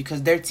themselves is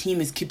because their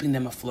team is keeping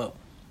them afloat.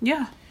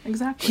 Yeah,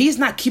 exactly. He's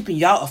not keeping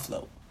y'all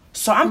afloat.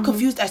 So I'm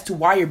confused as to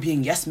why you're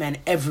being yes man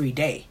every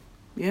day.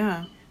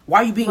 Yeah. Why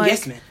are you being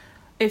yes man?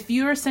 If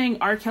you were saying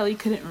R. Kelly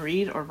couldn't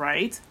read or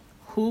write,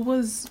 who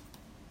was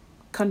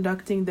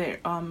conducting their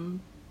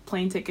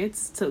plane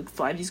tickets to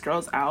fly these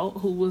girls out?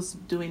 Who was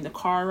doing the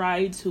car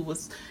rides? Who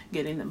was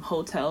getting them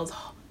hotels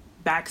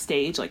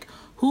backstage? Like,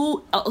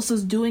 who else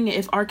is doing it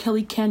if R.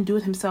 Kelly can't do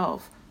it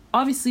himself?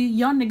 Obviously,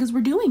 y'all niggas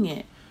were doing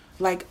it.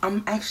 Like,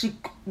 I'm actually...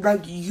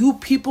 Like, you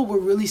people were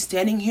really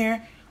standing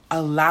here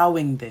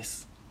allowing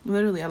this.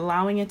 Literally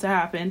allowing it to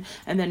happen,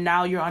 and then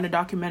now you're on a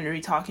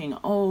documentary talking,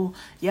 oh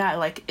yeah,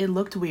 like, it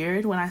looked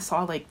weird when I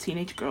saw like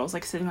teenage girls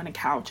like sitting on a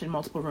couch in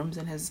multiple rooms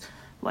in his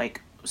like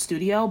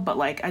studio, but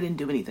like I didn't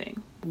do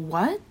anything.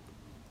 What?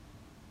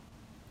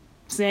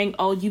 Saying,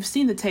 oh, you've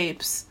seen the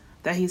tapes,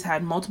 that he's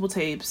had multiple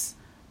tapes,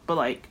 but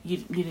like you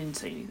didn't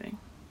say anything.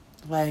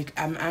 Like,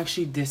 I'm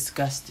actually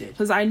disgusted,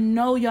 because I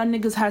know y'all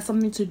niggas had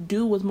something to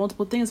do with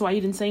multiple things. Why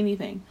you didn't say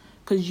anything?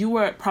 Because you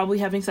were probably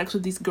having sex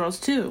with these girls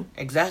too.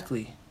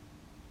 Exactly.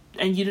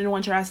 And you didn't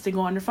want your ass to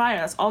go under fire.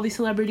 That's all these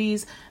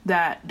celebrities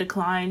that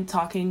declined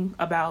talking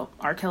about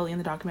R. Kelly in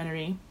the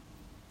documentary.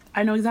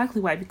 I know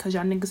exactly why. Because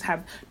y'all niggas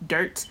have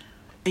dirt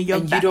in your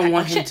back. And you don't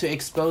want him to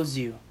expose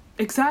you.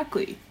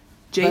 Exactly.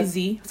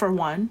 Jay-Z, for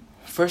one.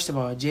 First of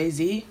all,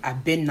 Jay-Z,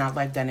 I've been not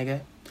like that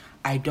nigga.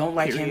 I don't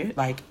like him.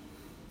 Like,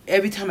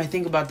 every time I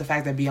think about the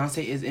fact that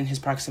Beyonce is in his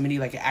proximity,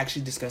 like, it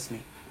actually disgusts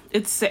me.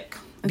 It's sick.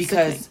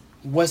 Because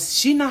was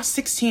she not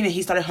 16 and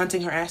he started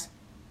hunting her ass?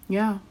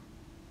 Yeah.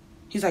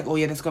 He's like, oh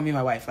yeah, that's gonna be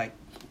my wife. Like,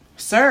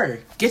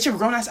 sir, get your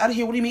grown ass out of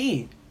here. What do you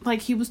mean?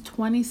 Like, he was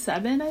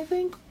 27, I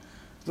think.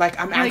 Like,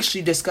 I'm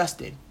actually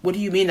disgusted. What do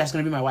you mean that's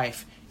gonna be my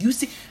wife? You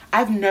see,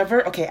 I've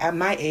never, okay, at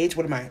my age,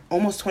 what am I?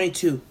 Almost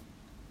 22.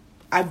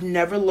 I've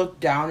never looked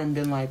down and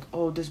been like,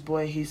 oh, this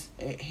boy, he's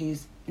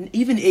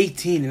even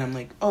 18, and I'm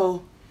like,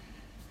 oh,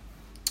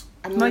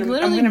 I'm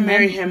literally gonna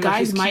marry him.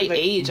 Guys my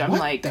age, I'm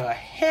like, the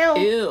hell?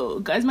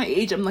 Ew. Guys my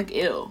age, I'm like,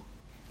 ew.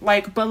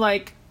 Like, but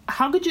like,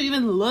 how could you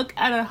even look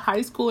at a high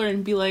schooler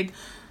and be like,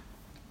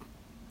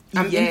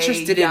 I'm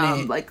interested in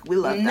it? Like, we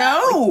love that.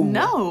 No, like,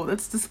 no,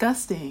 that's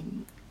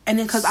disgusting. And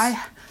it's because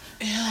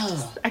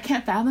I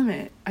can't fathom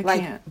it. I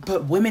can't.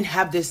 But women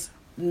have this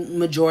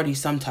majority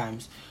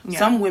sometimes. Yeah.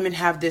 Some women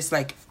have this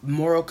like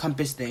moral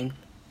compass thing.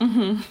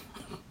 Mm-hmm.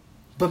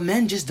 But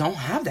men just don't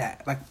have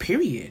that. Like,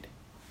 period.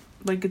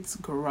 Like, it's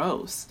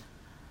gross.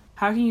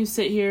 How can you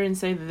sit here and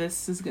say that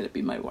this is gonna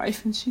be my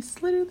wife and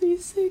she's literally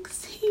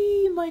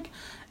 16? Like,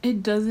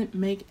 it doesn't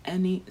make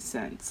any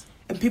sense.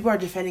 And people are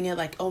defending it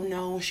like, oh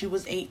no, she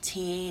was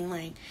 18,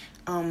 like,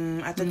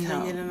 at the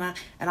time,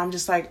 and I'm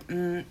just like,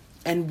 and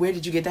where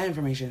did you get that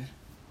information?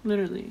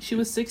 Literally, she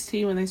was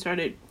 16 when they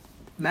started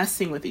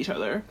messing with each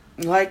other.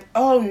 Like,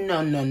 oh no.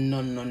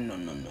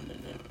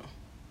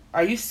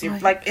 Are you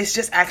serious? Like, it's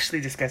just actually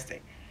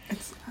disgusting.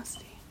 It's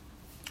nasty.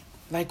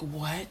 Like,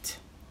 what?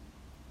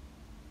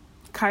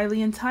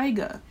 Kylie and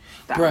Tyga.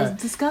 That was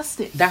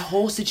disgusting. That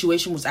whole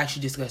situation was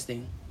actually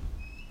disgusting.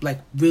 Like,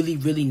 really,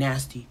 really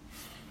nasty.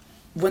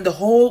 When that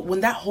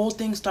whole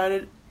thing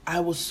started, I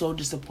was so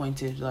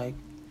disappointed. Like,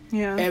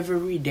 yeah,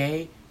 every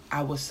day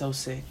I was so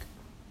sick.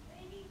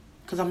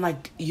 Cause I'm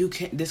like,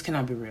 this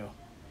cannot be real.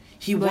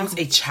 He wants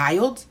a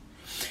child.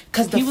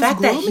 Cause the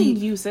fact that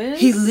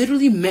he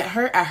literally met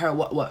her at her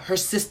her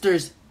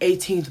sister's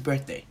 18th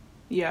birthday.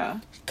 Yeah.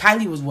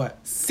 Kylie was what,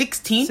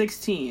 16?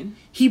 16.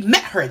 He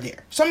met her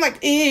there. So I'm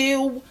like,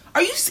 ew.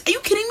 Are you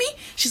kidding me?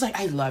 She's like,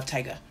 I love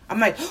Tyga.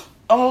 I'm like,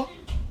 oh,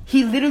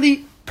 he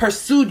literally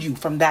pursued you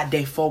from that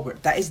day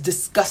forward. That is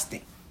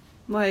disgusting.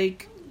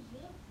 Like,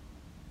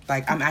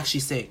 I'm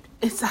actually sick.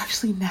 It's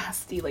actually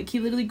nasty. Like,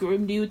 he literally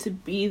groomed you to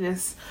be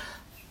this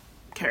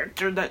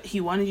character that he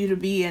wanted you to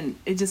be, and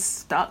it just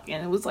stuck,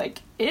 and it was like,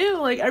 ew.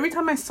 Like, every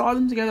time I saw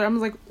them together, I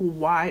was like,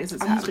 why is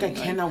this happening?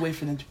 I cannot wait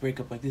for them to break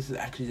up. Like, this is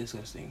actually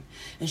disgusting.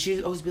 And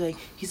she'd always be like,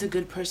 he's a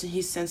good person,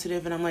 he's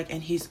sensitive, and I'm like,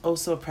 and he's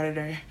also a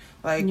predator.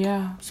 Like,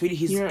 yeah, sweetie,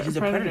 he's a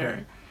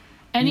predator.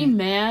 Any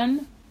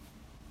man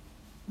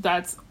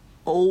that's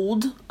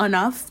old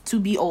enough to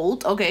be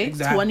old, okay,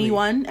 exactly.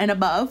 21 and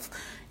above,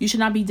 you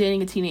should not be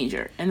dating a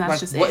teenager, and that's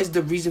just what is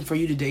the reason for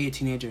you to date a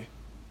teenager?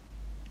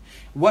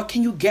 What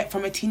can you get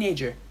from a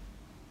teenager?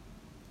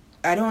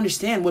 I don't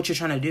understand what you're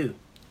trying to do.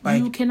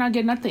 Like, you cannot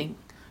get nothing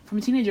from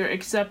a teenager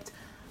except,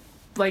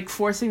 like,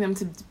 forcing them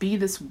to be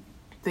this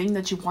thing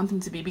that you want them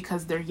to be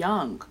because they're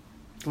young.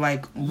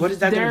 Like, what is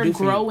that going to do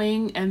for you? They're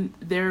growing, and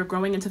they're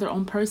growing into their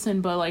own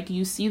person, but, like,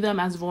 you see them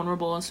as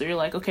vulnerable, and so you're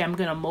like, okay, I'm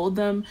going to mold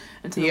them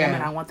into the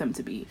woman I want them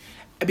to be.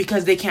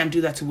 Because they can't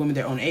do that to women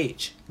their own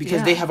age.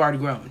 Because they have already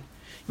grown.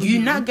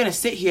 You're not going to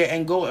sit here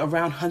and go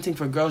around hunting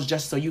for girls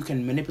just so you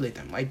can manipulate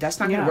them. Like, that's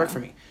not going to work for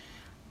me.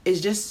 It's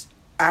just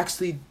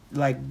actually,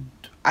 like,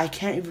 I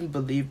can't even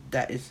believe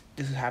that this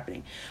is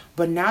happening.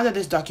 But now that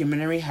this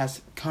documentary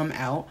has come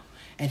out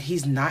and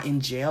he's not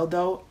in jail,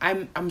 though,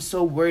 I'm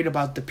so worried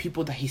about the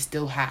people that he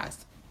still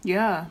has.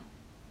 Yeah.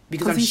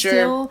 Because I'm he's sure...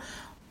 still,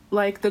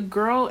 like, the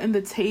girl in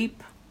the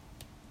tape,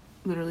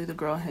 literally the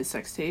girl in his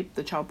sex tape,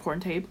 the child porn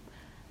tape,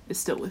 is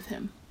still with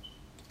him.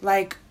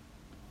 Like,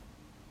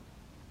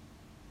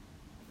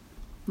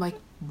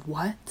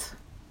 what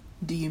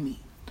do you mean?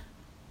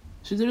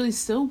 She's literally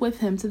still with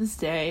him to this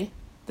day.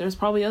 There's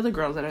probably other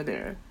girls that are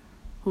there.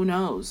 Who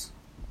knows?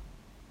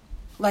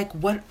 Like,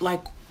 what,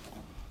 like...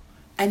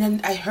 And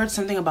then I heard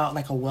something about,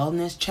 like, a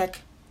wellness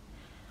check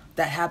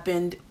that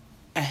happened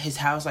at his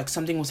house. Like,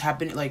 something was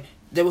happening, like,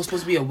 there was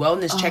supposed to be a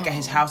wellness check at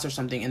his house or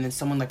something, and then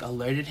someone, like,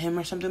 alerted him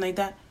or something like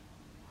that.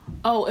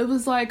 Oh, it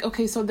was like,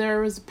 okay, so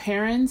there was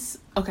parents...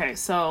 Okay,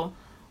 so...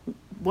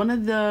 One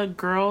of the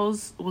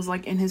girls was,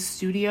 like, in his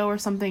studio or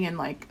something, and,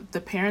 like, the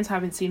parents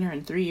haven't seen her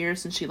in 3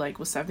 years since she, like,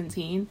 was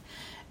 17.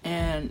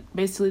 And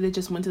basically they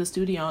just went to the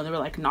studio and they were,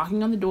 like,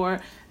 knocking on the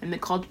door, and they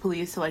called the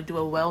police to, like, do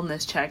a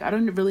wellness check. I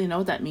don't really know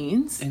what that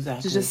means.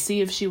 Exactly. To just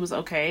see if she was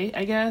okay,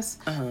 I guess.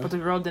 But the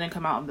girl didn't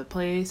come out of the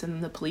place,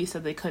 and the police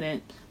said they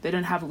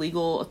didn't have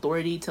legal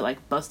authority to,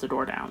 like, bust the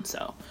door down.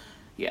 So,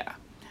 yeah.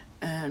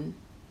 And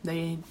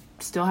they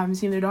still haven't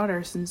seen their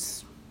daughter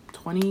since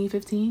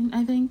 2015,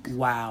 I think.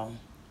 Wow.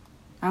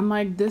 I'm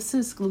like, this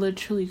is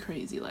literally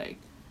crazy. Like,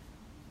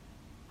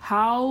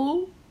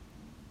 how,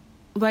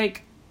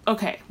 like,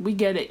 okay, we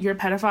get it. You're a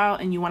pedophile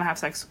and you want to have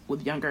sex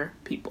with younger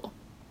people.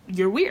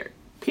 You're weird,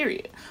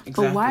 period.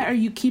 Exactly. But why are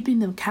you keeping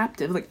them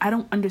captive? Like, I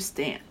don't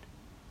understand.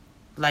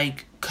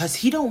 Like, because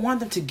he don't want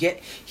them to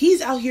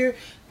he's out here,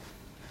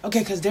 okay,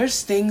 because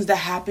there's things that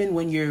happen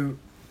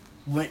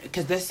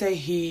because let's say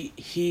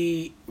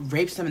he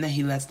rapes them and then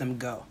he lets them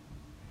go.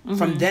 Mm-hmm.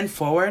 From then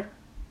forward,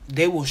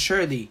 they will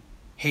surely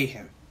hate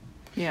him.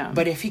 Yeah.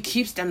 But if he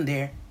keeps them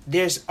there,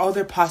 there's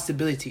other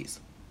possibilities.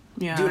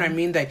 Yeah. Do you know what I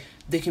mean? Like,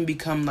 they can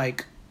become,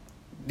 like,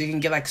 they can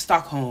get, like,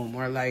 Stockholm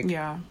or, like...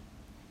 Yeah.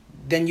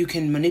 Then you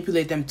can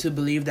manipulate them to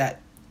believe that,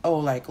 oh,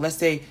 like, let's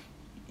say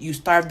you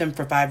starve them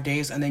for 5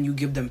 days and then you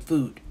give them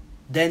food.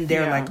 then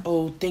they're Yeah. like,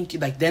 oh, thank you.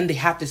 Like, then they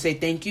have to say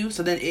thank you.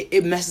 So then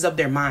it messes up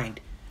their mind.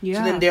 Yeah.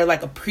 So then they're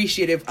like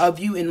appreciative of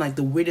you in like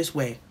the weirdest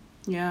way.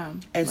 Yeah.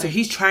 And so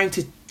he's trying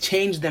to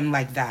change them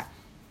like that.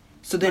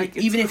 So then Like,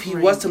 it's even if he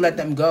was to let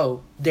crazy. them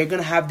go, they're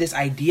going to have this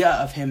idea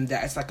of him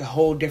that it's like a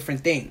whole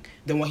different thing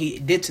than what he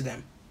did to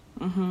them.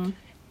 Mm-hmm.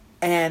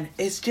 And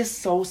it's just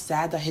so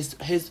sad that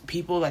his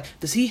people, like,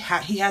 does he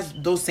has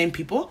those same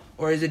people,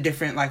 or is it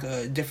different, like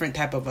a different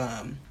type of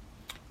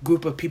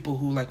group of people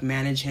who like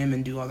manage him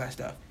and do all that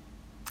stuff?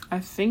 I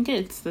think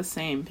it's the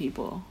same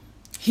people.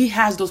 He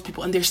has those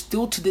people, and they're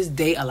still to this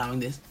day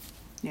allowing this.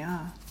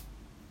 Yeah.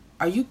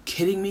 Are you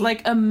kidding me?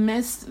 Like,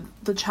 amidst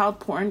the child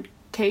porn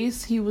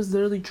case, he was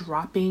literally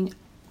dropping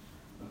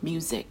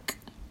music,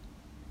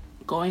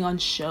 going on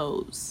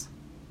shows,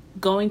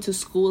 going to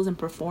schools and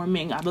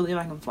performing I Believe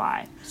I Can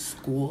Fly.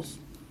 Schools?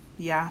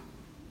 Yeah.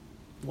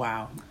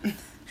 Wow.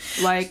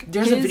 Like,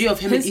 There's a video of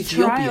him in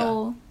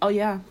Ethiopia. Oh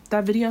yeah,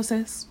 that video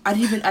says I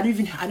didn't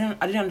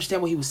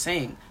understand what he was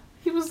saying.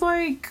 he was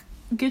like,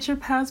 "Get your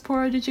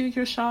passport. Did you get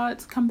your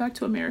shots? Come back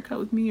to America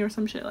with me," or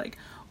some shit. Like,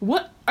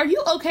 what? Are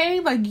you okay?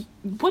 Like,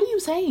 what are you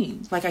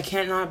saying? Like, I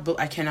cannot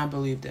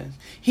believe this.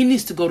 He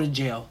needs to go to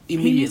jail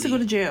immediately. He needs to go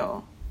to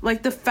jail.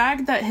 Like, the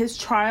fact that his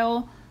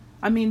trial,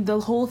 I mean, the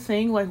whole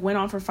thing like went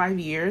on for 5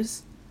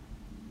 years.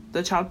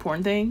 The child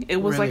porn thing.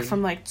 It was Really? like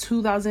from like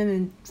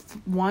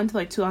 2001 to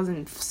like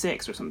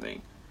 2006 or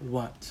something.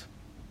 What?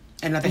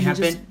 And nothing And he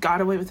happened? just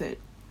got away with it.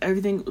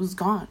 Everything was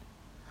gone.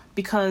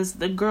 Because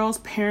the girl's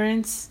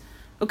parents...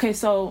 Okay,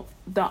 so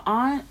the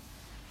aunt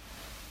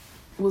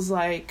was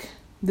like,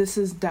 this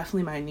is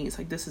definitely my niece.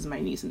 Like, this is my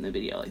niece in the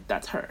video. Like,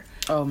 that's her.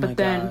 Oh my But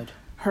then God.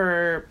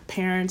 her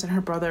parents and her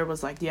brother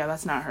was like, yeah,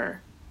 that's not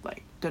her.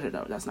 Like,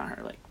 that's not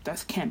her. Like,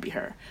 that can't be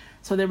her.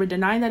 So they were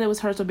denying that it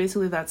was her. So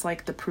basically that's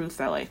like the proof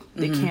that like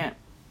they can't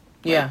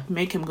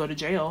make him go to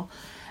jail.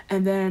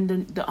 And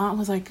then the aunt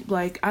was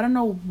like, I don't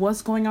know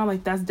what's going on.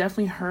 Like, that's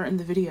definitely her in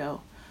the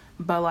video.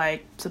 But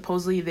like,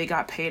 supposedly they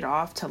got paid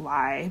off to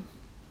lie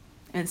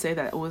and say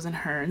that it wasn't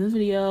her in the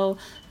video.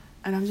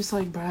 And I'm just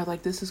like, bruh,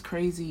 like, this is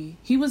crazy.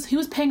 He was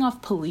paying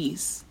off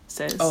police,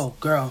 sis. Oh,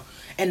 girl.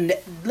 And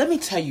let me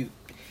tell you,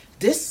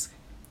 this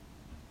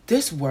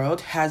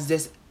world has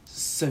this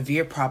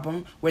severe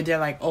problem where they're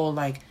like, oh,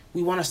 like,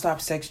 we want to stop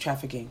sex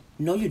trafficking.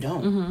 No, you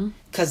don't.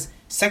 Because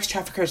sex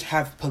traffickers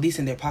have police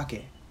in their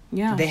pocket.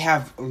 Yeah. They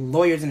have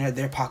lawyers in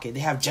their pocket. They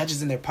have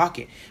judges in their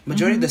pocket.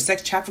 Majority of the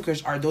sex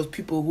traffickers are those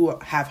people who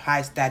have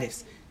high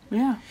status.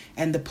 Yeah.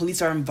 And the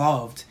police are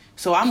involved.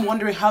 So I'm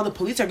wondering how the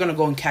police are going to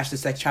go and catch the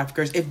sex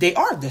traffickers if they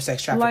are the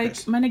sex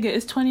traffickers. Like, my nigga,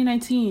 it's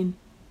 2019.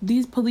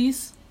 These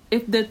police,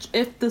 if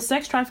the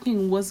sex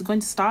trafficking was going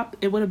to stop,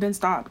 it would have been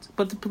stopped.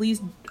 But the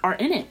police are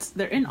in it.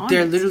 They're in on it.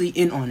 They're literally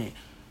in on it.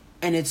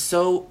 And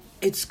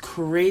it's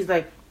crazy.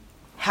 Like,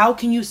 how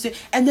can you say...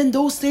 And then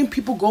those same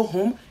people go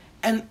home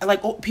and,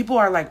 like, people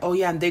are like, oh,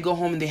 yeah, and they go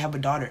home and they have a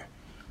daughter.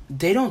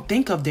 They don't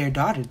think of their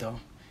daughter, though.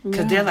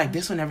 Because they're like,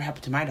 this will never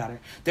happen to my daughter.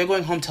 They're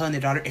going home telling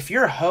their daughter, if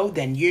you're a hoe,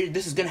 then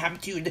this is going to happen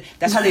to you.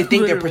 That's how they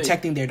think they're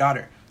protecting their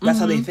daughter. That's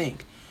how they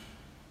think.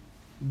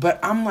 But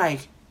I'm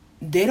like,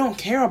 they don't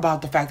care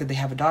about the fact that they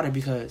have a daughter,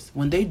 because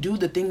when they do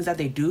the things that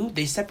they do,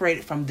 they separate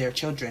it from their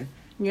children.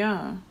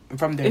 Yeah. And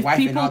from their wife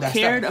and all that stuff.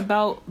 If people cared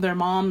about their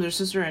mom, their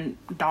sister, and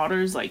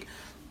daughters, like,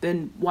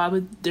 then why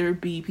would there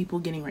be people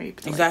getting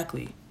raped? Like,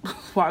 Exactly.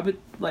 why would,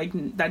 like,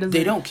 that doesn't...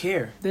 They don't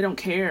care. They don't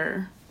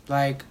care.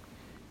 Like,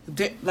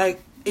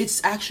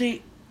 it's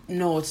actually...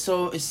 No, it's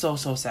so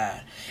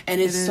sad. And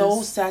it's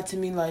so sad to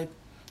me, like,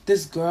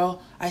 this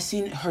girl, I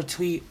seen her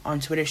tweet on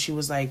Twitter. She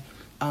was like,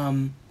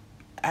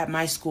 at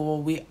my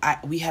school, we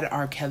had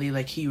R. Kelly,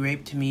 like, he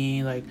raped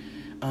me, like,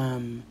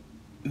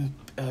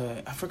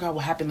 I forgot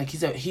what happened. Like,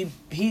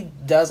 he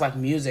does, like,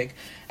 music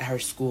at her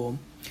school,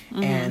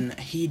 and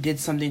he did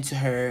something to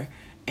her,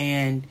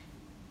 and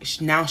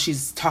now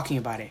she's talking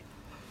about it.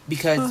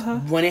 Because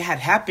when it had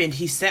happened,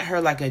 he sent her,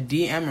 like, a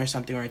DM or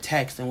something, or a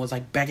text, and was,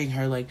 like, begging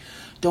her, like,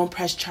 don't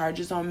press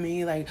charges on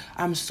me, like,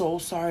 I'm so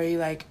sorry,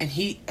 like, and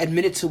he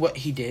admitted to what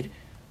he did.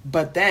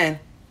 But then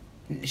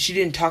she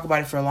didn't talk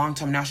about it for a long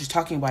time. Now she's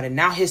talking about it.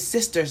 Now his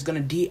sister's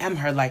gonna DM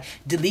her, like,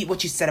 delete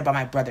what you said about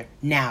my brother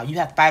now. You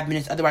have 5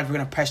 minutes, otherwise we're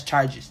gonna press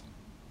charges.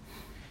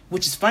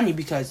 Which is funny,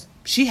 because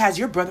she has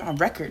your brother on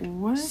record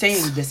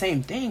saying the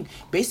same thing,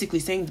 basically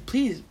saying,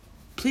 please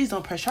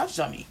don't press charges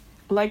on me.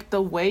 Like,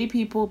 the way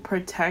people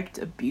protect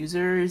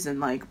abusers and,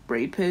 like,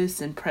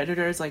 rapists and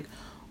predators, like,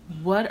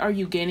 what are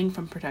you gaining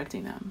from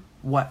protecting them?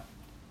 What?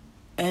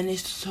 And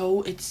it's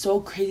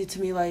so crazy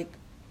to me, like,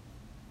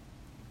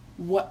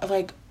 what,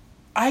 like,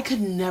 I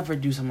could never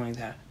do something like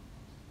that.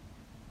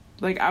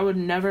 Like, I would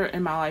never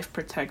in my life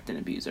protect an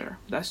abuser.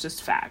 That's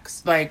just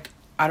facts. Like,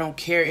 I don't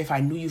care if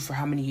I knew you for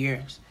how many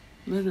years.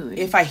 Literally.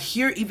 If I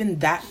hear even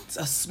that,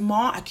 a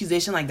small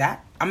accusation like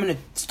that, I'm going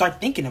to start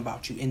thinking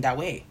about you in that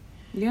way.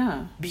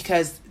 Yeah.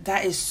 Because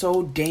that is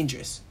so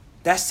dangerous.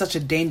 That's such a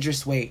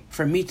dangerous way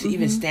for me to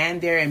even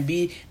stand there and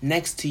be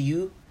next to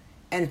you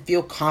and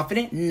feel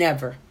confident.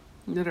 Never.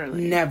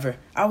 Literally. Never.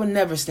 I would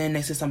never stand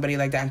next to somebody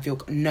like that and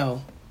feel...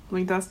 No.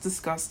 Like, that's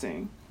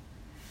disgusting.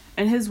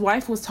 And his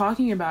wife was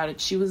talking about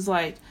it. She was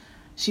like,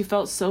 she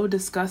felt so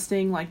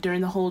disgusting, like,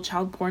 during the whole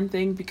child porn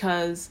thing,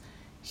 because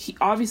he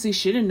obviously,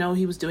 she didn't know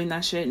he was doing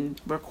that shit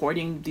and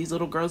recording these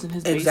little girls in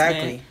his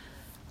basement.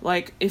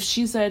 Like, if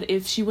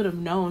she would have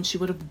known, she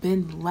would have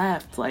been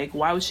left. Like,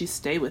 why would she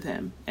stay with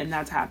him? And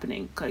that's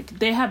happening. Like,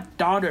 they have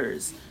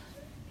daughters.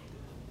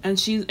 And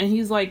she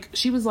was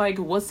like,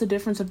 what's the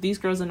difference of these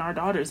girls and our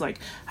daughters? Like,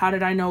 how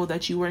did I know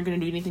that you weren't going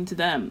to do anything to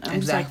them? And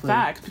I'm just like,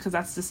 facts, because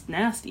that's just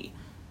nasty.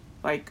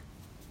 Like,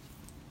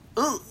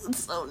 oh,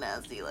 it's so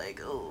nasty. Like,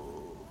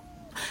 oh.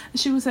 And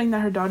she was saying that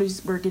her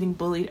daughters were getting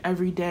bullied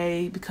every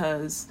day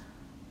because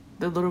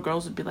the little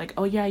girls would be like,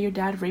 oh yeah, your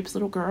dad rapes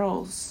little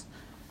girls.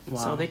 Wow.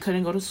 So they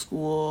couldn't go to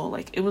school.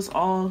 Like, it was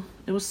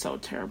so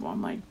terrible.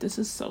 I'm like, this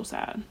is so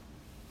sad.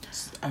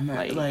 I'm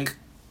like,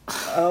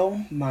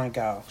 oh my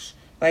gosh.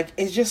 Like,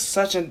 it's just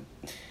such a,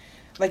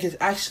 like, it's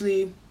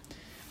actually,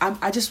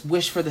 I just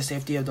wish for the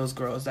safety of those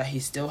girls that he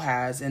still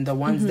has. And the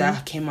ones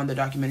that came on the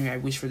documentary, I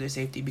wish for their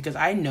safety. Because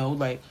I know,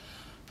 like,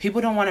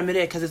 people don't want to admit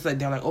it because it's like,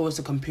 they're like, oh, it's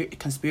a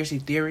conspiracy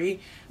theory.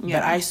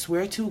 Yeah. But I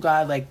swear to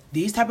God, like,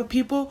 these type of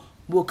people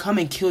will come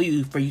and kill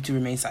you for you to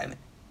remain silent.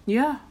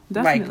 Yeah,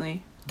 definitely.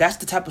 Like, that's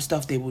the type of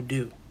stuff they will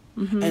do.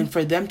 Mm-hmm. And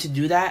for them to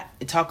do that,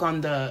 talk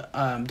on the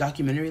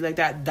documentary like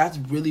that, that's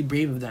really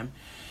brave of them.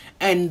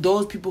 And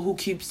those people who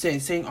keep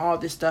saying all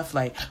this stuff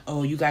like,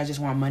 oh, you guys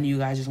just want money, you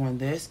guys just want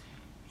this.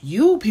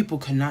 You people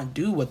cannot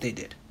do what they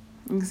did.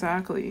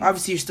 Exactly.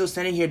 Obviously, you're still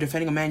standing here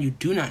defending a man you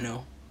do not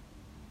know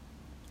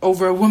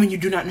over a woman you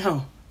do not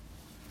know.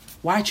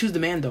 Why choose the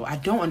man, though? I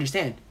don't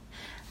understand.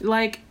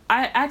 Like,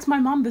 I asked my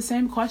mom the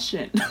same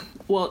question.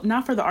 Well,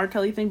 not for the R.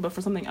 Kelly thing, but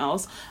for something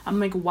else. I'm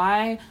like,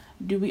 why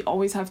do we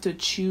always have to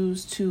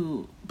choose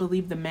to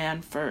believe the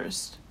man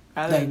first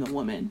rather than the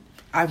woman?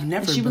 I've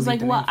never. And she was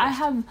like, well, I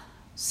have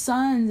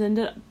sons, and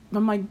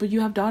I'm like, but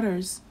you have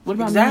daughters. What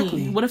about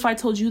me? What if I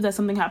told you that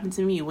something happened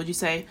to me? Would you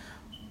say,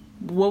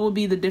 what would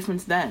be the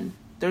difference then?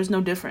 There's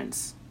no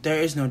difference.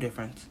 There is no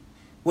difference.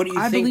 What do you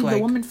think? I believe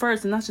the woman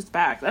first, and that's just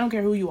facts. I don't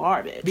care who you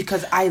are, bitch.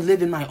 Because I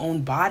live in my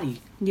own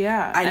body.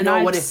 Yeah, I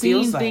know what it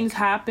feels like. I've seen things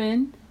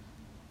happen,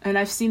 and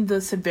I've seen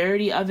the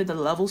severity of it, the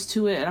levels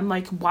to it, and I'm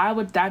like, why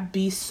would that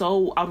be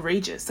so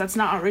outrageous? That's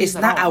not outrageous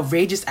at all. It's not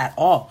outrageous at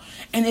all.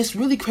 And it's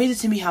really crazy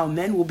to me how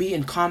men will be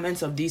in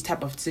comments of these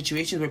type of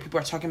situations where people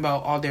are talking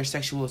about all their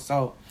sexual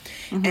assault,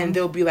 and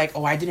they'll be like,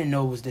 oh, I didn't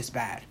know it was this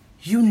bad.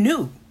 You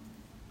knew.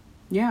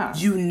 Yeah.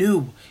 You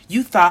knew.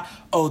 You thought,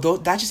 oh,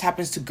 that just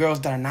happens to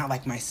girls that are not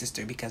like my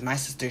sister, because my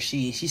sister,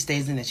 she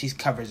stays in and she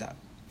covers up.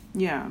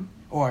 Yeah.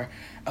 Or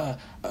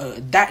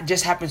that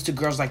just happens to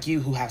girls like you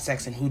who have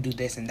sex and who do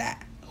this and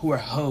that, who are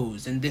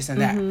hoes and this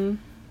and that.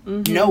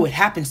 No, it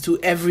happens to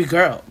every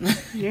girl.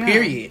 Yeah.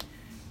 Period.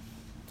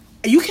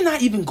 You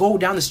cannot even go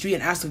down the street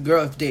and ask a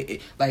girl if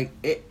they,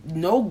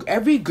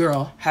 every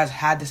girl has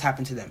had this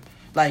happen to them.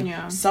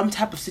 Like, some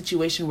type of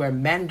situation where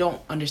men don't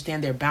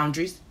understand their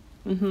boundaries.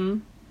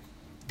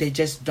 They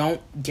just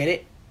don't get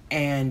it.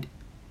 And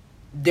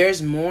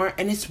there's more.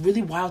 And it's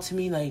really wild to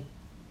me. Like,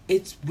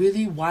 it's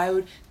really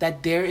wild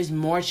that there is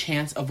more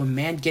chance of a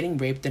man getting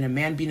raped than a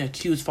man being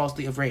accused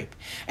falsely of rape.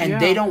 And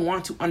they don't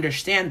want to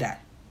understand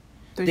that.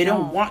 They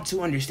don't want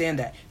to understand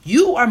that.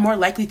 You are more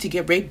likely to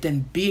get raped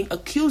than being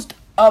accused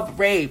of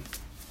rape.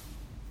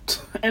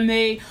 And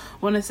they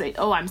want to say,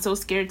 oh, I'm so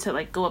scared to,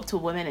 like, go up to a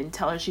woman and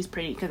tell her she's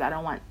pretty because I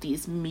don't want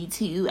these Me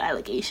Too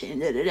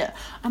allegations.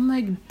 I'm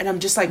like... And I'm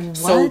just like,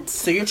 what?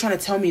 So you're trying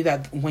to tell me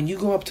that when you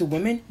go up to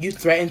women, you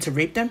threaten to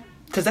rape them?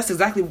 Because that's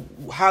exactly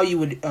how you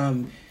would,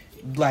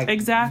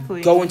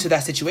 go into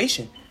that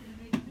situation.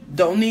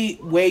 The only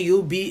way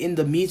you'll be in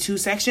the Me Too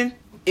section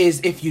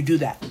is if you do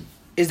that.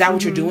 Is that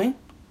what you're doing?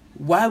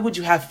 Why would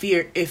you have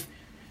fear if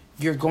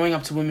you're going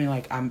up to women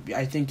like,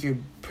 I think you're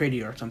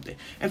pretty or something?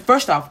 And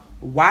first off,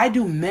 why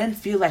do men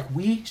feel like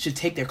we should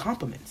take their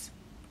compliments?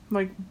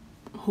 Like,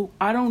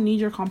 I don't need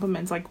your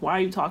compliments. Like, why are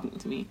you talking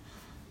to me?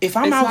 If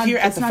I'm out here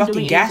at the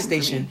fucking gas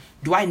station,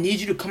 do I need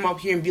you to come up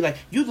here and be like,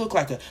 you look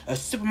like a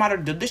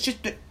supermodel, delicious?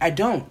 I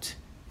don't.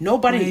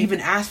 Nobody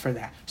even asked for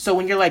that. So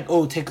when you're like,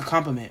 oh, take a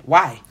compliment.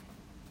 Why?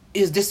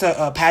 Is this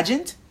a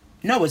pageant?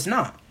 No, it's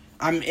not.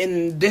 I'm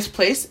in this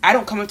place. I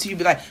don't come up to you and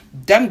be like,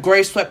 them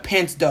gray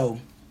sweatpants though.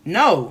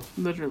 No.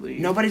 Literally.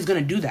 Nobody's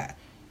going to do that.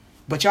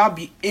 But y'all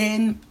be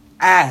in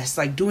ass,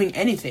 like, doing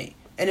anything.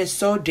 And it's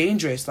so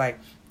dangerous, like,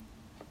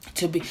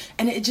 to be...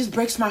 And it just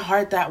breaks my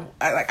heart that...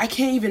 I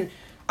can't even...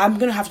 I'm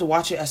going to have to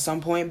watch it at some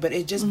point, but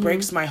it just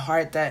breaks my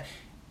heart that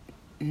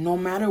no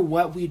matter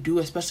what we do,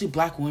 especially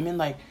black women,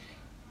 like,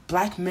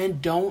 black men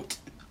don't...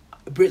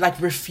 like,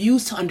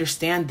 refuse to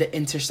understand the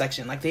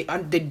intersection. Like,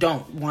 they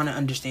don't want to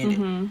understand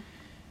it.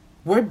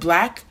 We're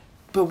black,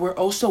 but we're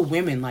also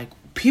women. Like,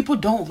 people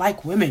don't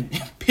like women.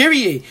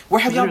 Period. Where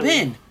have y'all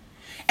been?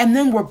 And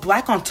then we're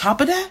black on top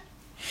of that?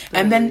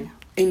 And then,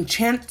 in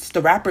Chance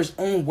the Rapper's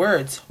own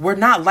words, we're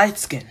not light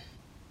skinned.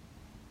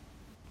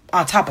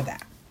 On top of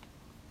that.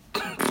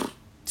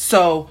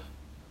 So,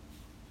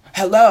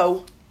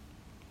 hello.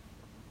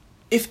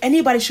 if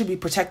anybody should be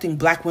protecting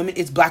black women,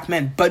 it's black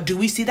men. But do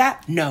we see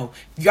that? No.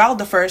 Y'all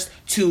the first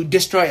to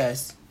destroy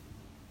us.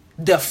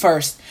 The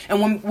first.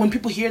 And when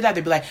people hear that,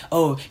 they be like,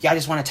 oh, y'all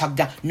just want to talk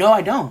down. No,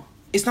 I don't.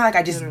 It's not like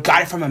I just Literally.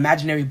 got it from an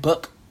imaginary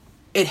book.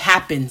 It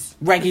happens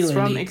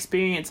regularly. It's from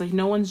experience. Like,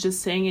 no one's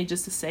just saying it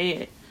just to say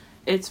it.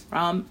 It's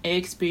from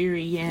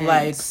experience.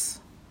 Like,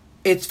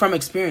 it's from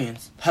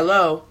experience.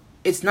 Hello?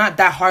 It's not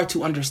that hard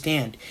to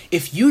understand.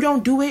 If you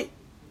don't do it,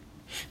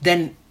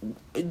 then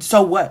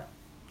so what?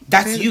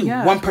 That's you.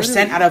 Yeah, 1%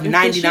 literally. out of If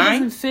 99. the shit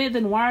doesn't fit,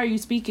 then why are you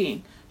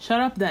speaking? Shut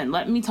up then.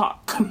 Let me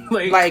talk.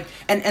 Like,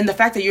 and the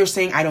fact that you're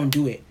saying I don't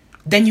do it,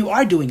 then you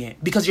are doing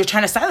it because you're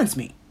trying to silence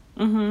me.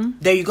 Mm-hmm.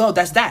 There you go.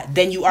 That's that.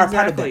 Then you are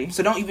part of Exactly. it.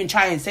 So don't even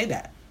try and say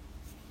that.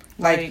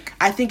 Like,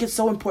 I think it's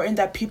so important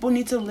that people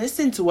need to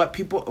listen to what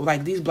people,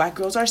 like, these black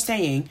girls are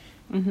saying.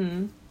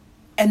 Mm-hmm.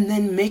 And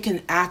then make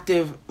an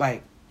active,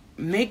 like,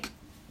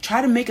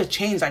 try to make a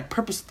change, like,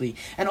 purposely.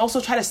 And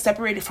also try to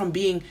separate it from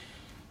being,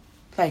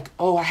 like,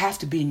 oh, I have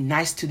to be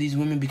nice to these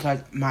women because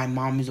my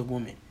mom is a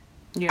woman.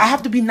 Yeah. I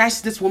have to be nice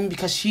to this woman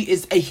because she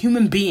is a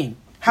human being.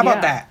 How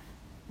about that?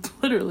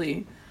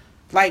 Literally.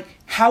 Like,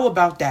 how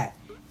about that?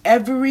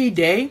 Every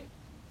day,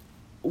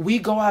 we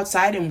go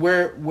outside and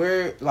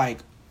we're like,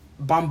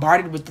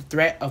 bombarded with the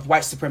threat of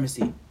white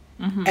supremacy.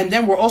 Mm-hmm. And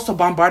then we're also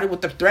bombarded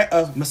with the threat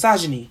of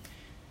misogyny,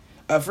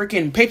 of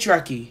freaking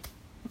patriarchy,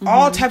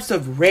 all types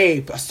of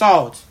rape,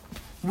 assault.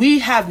 We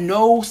have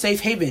no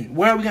safe haven.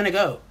 Where are we gonna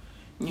go?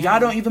 Yeah.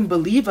 Y'all don't even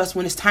believe us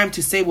when it's time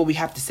to say what we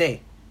have to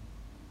say.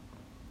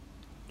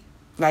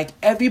 Like,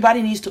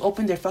 everybody needs to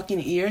open their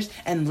fucking ears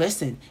and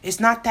listen.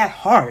 It's not that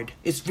hard.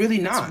 It's really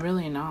not. It's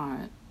really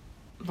not.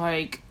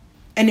 Like,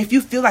 and if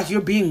you feel like you're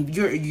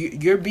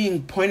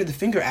being pointed the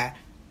finger at,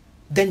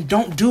 then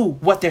don't do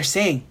what they're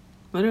saying.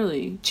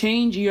 Literally.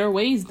 Change your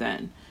ways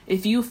then.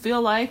 If you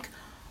feel like,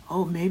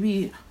 oh,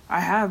 maybe I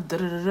have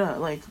da-da-da-da,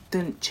 like,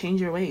 then change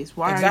your ways.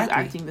 Why are you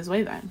acting this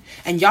way then?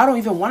 And y'all don't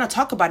even want to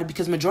talk about it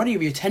because majority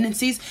of your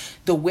tendencies,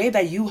 the way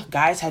that you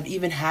guys have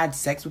even had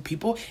sex with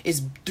people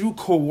is through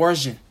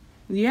coercion.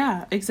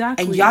 Yeah,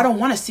 exactly. And y'all don't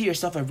want to see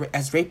yourself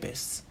as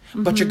rapists.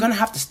 Mm-hmm. But you're going to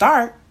have to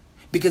start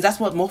because that's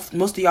what most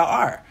of y'all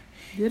are.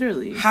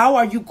 Literally. How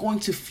are you going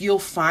to feel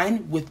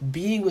fine with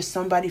being with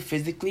somebody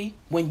physically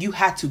when you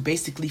had to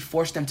basically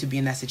force them to be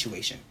in that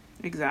situation?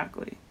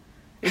 Exactly.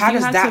 How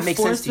does that make sense to you? If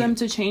you force them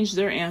to change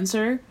their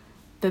answer,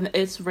 then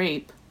it's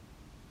rape.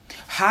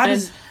 How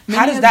does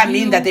that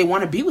mean that they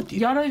want to be with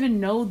you? Y'all don't even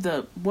know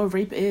what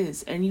rape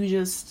is, and you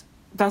just,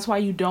 that's why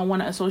you don't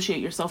want to associate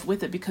yourself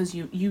with it, because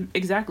you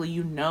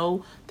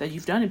know that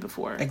you've done it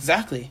before.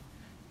 Exactly.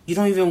 You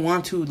don't even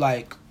want to,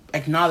 like,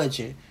 acknowledge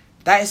it.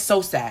 That is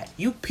so sad.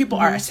 You people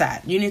are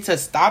sad. You need to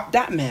stop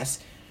that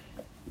mess.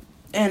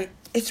 And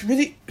it's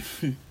really,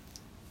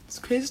 it's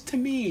crazy to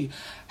me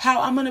how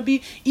I'm going to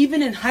be,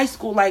 even in high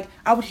school, like,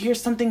 I would hear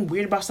something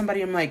weird about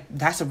somebody. I'm like,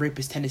 that's a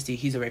rapist tendency.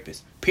 He's a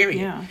rapist. Period.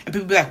 Yeah. And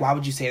people be like, why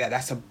would you say that?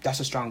 That's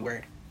a strong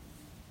word.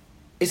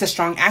 It's a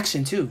strong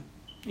action too.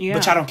 Yeah.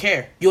 But y'all don't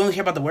care. You only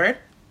care about the word?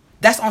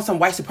 That's on some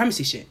white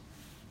supremacy shit.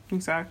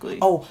 Exactly.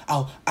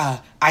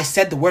 I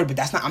said the word, but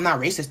I'm not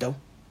racist though.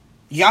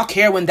 Y'all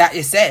care when that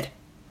is said.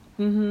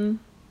 Mm-hmm.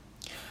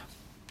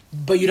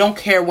 But you don't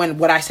care when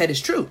what I said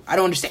is true. I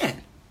don't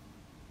understand.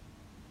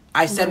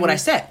 I said what I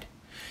said.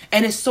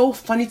 And it's so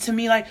funny to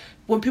me, like,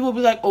 when people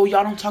be like, oh,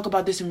 y'all don't talk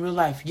about this in real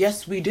life.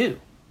 Yes, we do.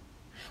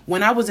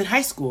 When I was in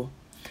high school,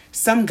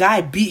 some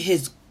guy beat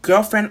his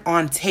girlfriend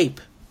on tape.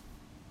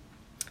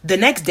 The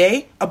next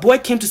day, a boy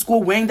came to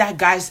school wearing that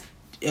guy's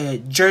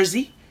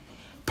jersey,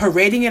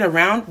 parading it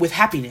around with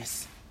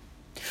happiness.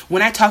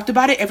 When I talked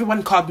about it,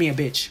 everyone called me a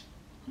bitch.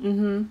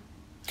 Mm-hmm.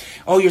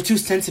 Oh, you're too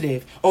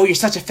sensitive. Oh, you're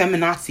such a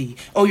feminazi.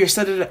 Oh, you're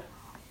such a...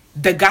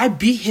 The guy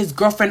beat his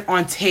girlfriend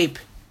on tape.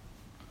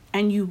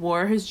 And you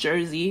wore his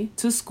jersey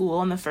to school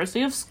on the first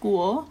day of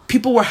school.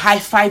 People were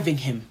high-fiving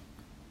him.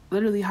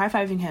 Literally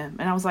high-fiving him.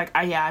 And I was like,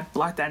 I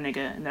blocked that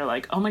nigga. And they're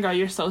like, oh my god,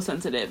 you're so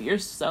sensitive. You're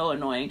so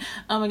annoying.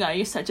 Oh my god,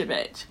 you're such a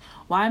bitch.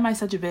 Why am I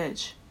such a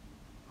bitch?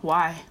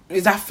 Why?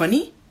 Is that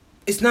funny?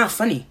 It's not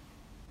funny.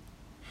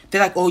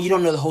 They're like, oh, you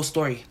don't know the whole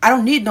story. I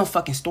don't need no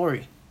fucking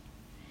story.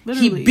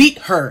 Literally. He beat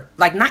her.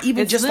 Like, not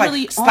even just,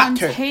 like, slapped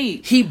her.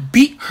 Tape. He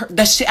beat her,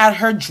 the shit out of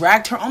her,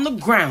 dragged her on the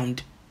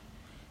ground.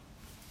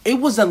 It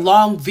was a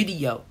long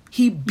video.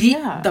 He beat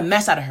the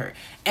mess out of her.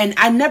 And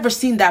I never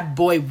seen that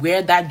boy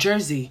wear that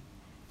jersey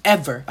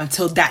ever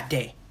until that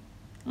day.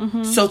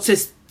 Mm-hmm. So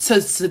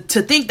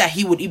to think that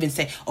he would even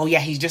say, oh, yeah,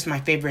 he's just my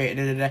favorite.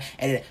 Da, da,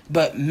 da, da,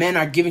 but men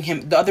are giving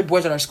him, the other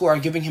boys at our school are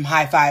giving him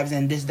high fives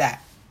and this,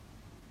 that.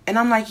 And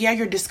I'm like, yeah,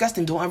 you're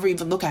disgusting. Don't ever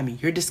even look at me.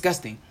 You're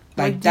disgusting.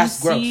 Like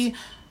that's gross. See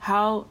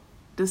how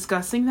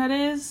disgusting that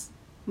is?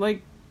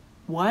 Like,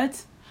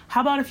 what?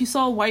 How about if you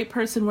saw a white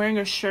person wearing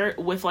a shirt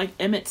with, like,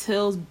 Emmett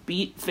Till's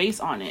beat face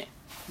on it?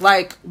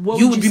 Like,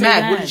 you would be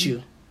mad, wouldn't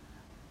you?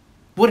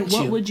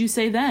 What would you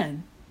say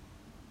then?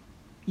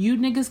 You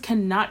niggas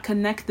cannot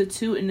connect the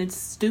two, and it's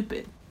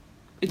stupid.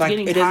 It's like,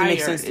 getting tired. Doesn't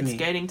make sense to me. It's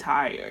getting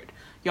tired.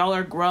 Y'all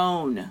are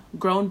grown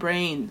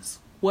brains.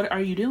 What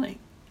are you doing?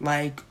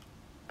 Like,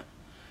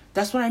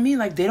 That's what I mean.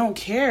 Like, they don't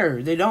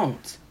care. They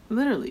don't.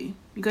 Literally.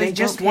 You guys They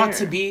just don't want care.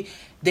 to be...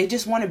 They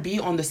just want to be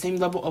on the same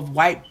level of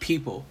white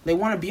people. They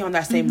want to be on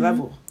that same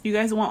level. You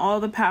guys want all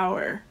the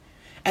power.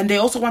 And they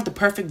also want the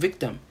perfect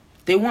victim.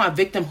 They want a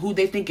victim who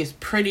they think is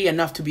pretty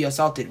enough to be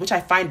assaulted, which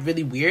I find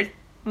really weird.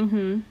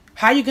 Mm-hmm.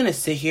 How are you going to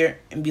sit here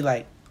and be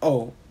like,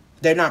 oh,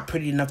 they're not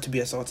pretty enough to be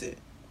assaulted?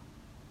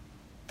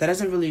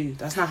 That's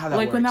not how that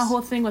like works. when that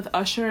whole thing with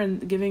Usher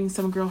and giving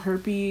some girl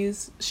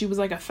herpes, she was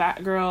like a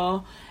fat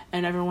girl,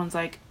 and everyone's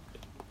like,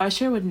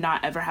 Usher would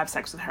not ever have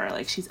sex with her.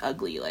 Like, she's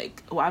ugly.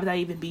 Like, why would that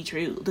even be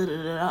true? Da,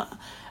 da, da, da.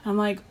 I'm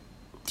like...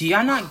 Do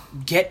y'all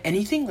not get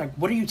anything? Like,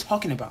 what are you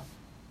talking about?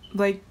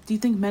 Like, do you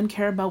think men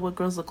care about what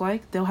girls look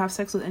like? They'll have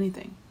sex with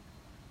anything.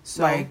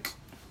 So, Like,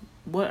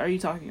 what are you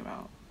talking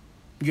about?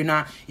 you're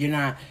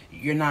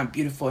not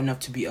beautiful enough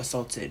to be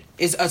assaulted.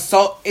 Is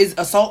assault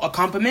a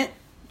compliment?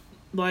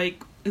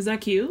 Like, is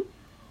that cute?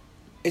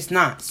 It's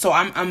not. So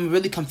I'm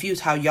really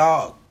confused how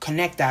y'all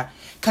connect that.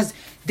 Because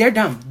they're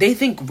dumb. They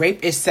think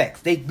rape is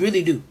sex. They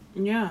really do.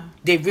 Yeah.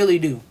 They really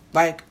do.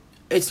 Like,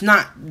 it's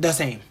not the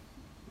same.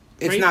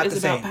 It's Rape not is the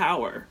same. about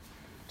power.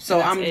 So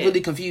That's I'm it. really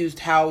confused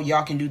how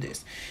y'all can do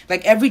this.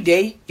 Like, every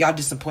day, y'all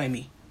disappoint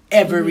me.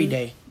 Every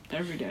day.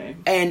 Every day.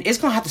 And it's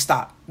going to have to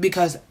stop.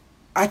 Because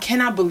I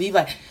cannot believe,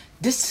 like,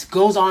 this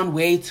goes on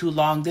way too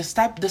long. This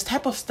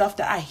type of stuff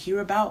that I hear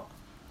about,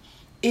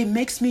 it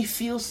makes me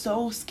feel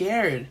so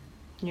scared.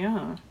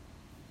 Yeah.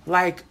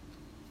 Like,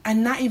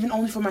 and not even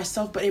only for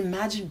myself, but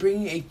imagine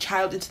bringing a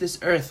child into this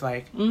earth.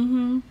 Like,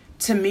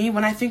 to me,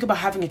 when I think about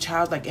having a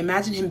child, like,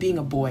 imagine him being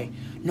a boy.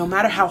 No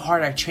matter how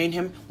hard I train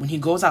him, when he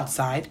goes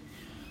outside,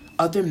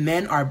 other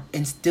men are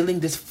instilling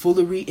this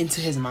foolery into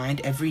his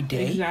mind every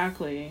day.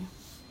 Exactly.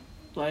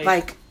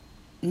 Like,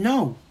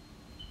 no.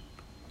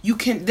 You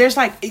can, there's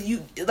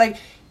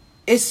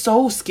it's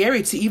so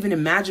scary to even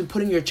imagine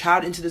putting your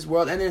child into this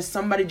world and then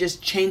somebody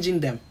just changing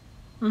them.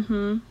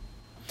 Mm-hmm.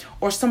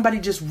 Or somebody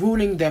just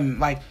ruining them,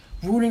 like,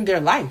 ruining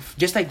their life.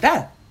 Just like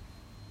that.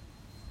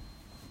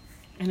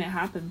 And it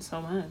happens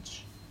so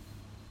much.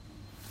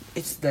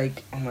 It's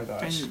like, oh my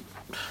gosh.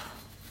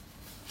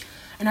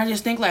 And And I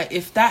just think, like,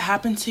 if that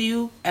happened to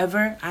you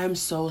ever, I'm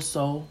so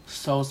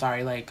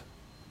sorry. Like,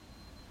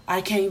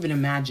 I can't even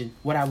imagine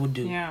what I would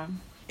do. yeah.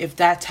 If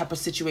that type of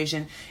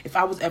situation, if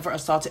I was ever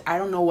assaulted, I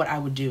don't know what I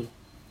would do.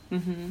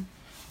 Mm-hmm.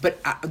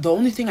 But the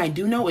only thing I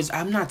do know is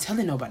I'm not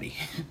telling nobody.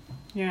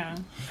 Yeah.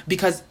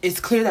 Because it's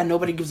clear that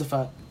nobody gives a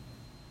fuck.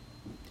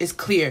 It's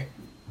clear.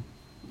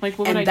 Like,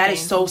 what And would I that gain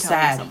is so from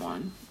telling sad.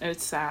 someone?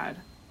 It's sad,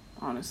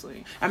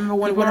 honestly. I remember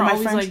one People of are my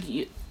always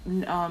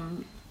friends... like,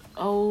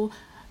 oh,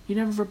 you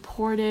never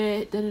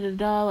reported,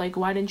 da-da-da-da. Like,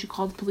 why didn't you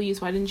call the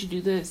police? Why didn't you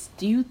do this?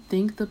 Do you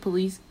think the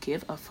police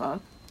give a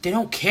fuck? They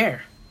don't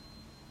care.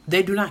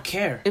 They do not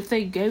care. If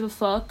they gave a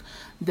fuck,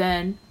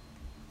 then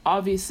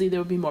obviously there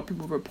would be more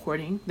people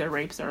reporting their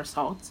rapes or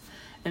assaults,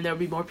 and there would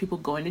be more people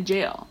going to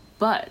jail.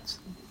 But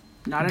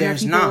not enough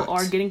people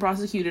are getting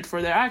prosecuted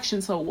for their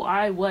actions, so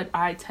why would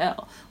I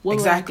tell? What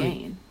would I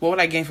gain? What would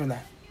I gain from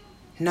that?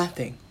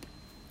 Nothing.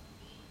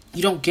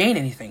 You don't gain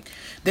anything.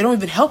 They don't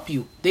even help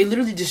you. They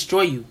literally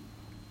destroy you.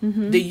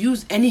 Mm-hmm. They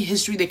use any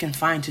history they can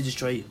find to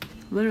destroy you.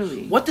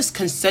 Literally. What does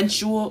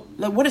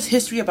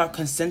history about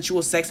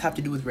consensual sex have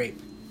to do with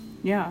rape?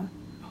 Yeah.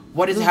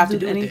 What does it have to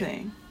do with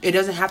anything? It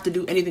doesn't have to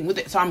do anything with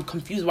it. So I'm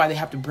confused why they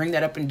have to bring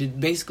that up and to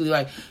basically,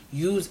 like,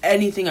 use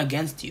anything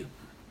against you.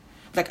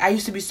 Like, I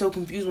used to be so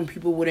confused when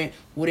people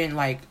wouldn't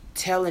like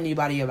tell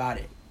anybody about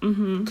it.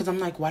 Mm-hmm. Because I'm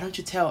like, why don't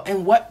you tell?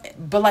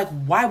 But like,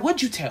 why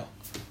would you tell?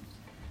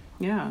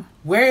 Yeah.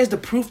 Where is the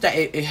proof that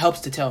it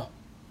helps to tell?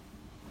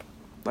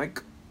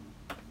 Like,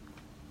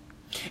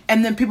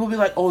 and then people be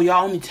like, oh,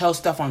 y'all only tell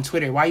stuff on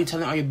Twitter. Why are you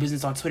telling all your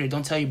business on Twitter?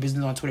 Don't tell your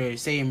business on Twitter.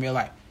 Say it in real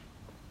life.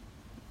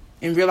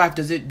 In real life,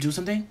 does it do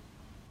something?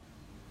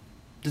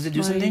 Does it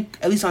do something?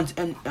 At least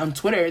on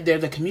Twitter,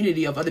 there's a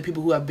community of other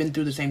people who have been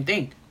through the same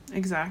thing.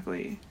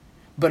 exactly.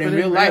 But in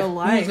real life,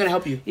 who's going to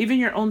help you? Even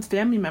your own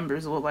family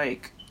members will,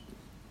 like,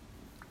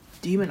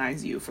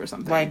 demonize you for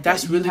something. Like,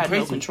 that's really you had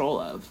crazy. no control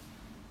of.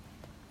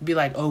 Be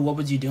like, oh, what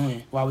was you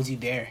doing? Why was you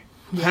there?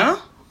 Yeah.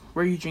 Huh?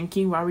 Were you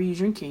drinking? Why were you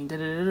drinking?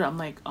 Da-da-da-da. I'm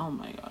like, oh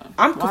my god.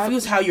 I'm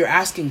confused how you're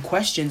asking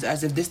questions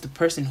as if this the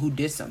person who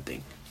did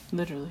something.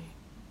 Literally.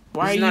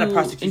 Why This is are not a you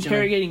prosecution.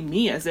 interrogating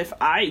me as if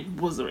I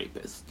was a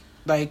rapist?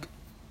 Like,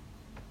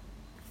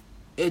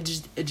 it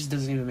just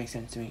doesn't even make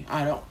sense to me.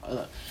 I don't,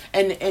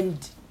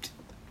 and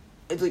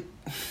it's like,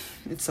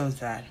 it's so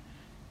sad.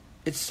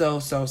 It's so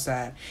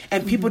sad.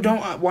 And people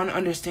don't want to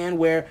understand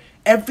where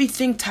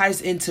everything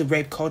ties into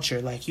rape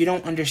culture. Like, you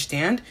don't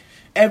understand.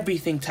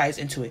 Everything ties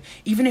into it.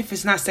 Even if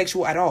it's not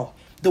sexual at all.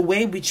 The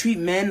way we treat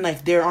men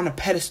like they're on a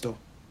pedestal.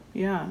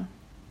 Yeah.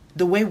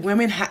 The way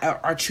women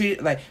are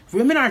treated, like,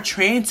 women are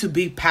trained to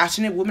be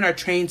passionate. Women are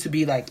trained to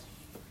be like,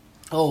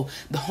 oh,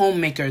 the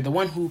homemaker, the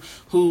one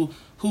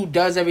who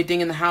does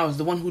everything in the house,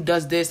 the one who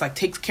does this, like,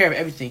 takes care of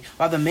everything.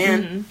 While the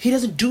man, he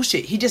doesn't do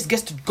shit. He just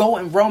gets to go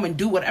and roam and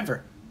do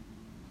whatever.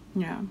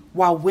 Yeah.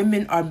 While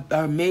women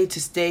are made to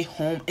stay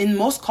home. In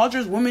most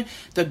cultures,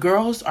 the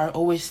girls are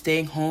always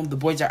staying home. The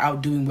boys are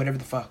out doing whatever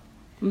the fuck.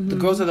 Mm-hmm. The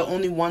girls are the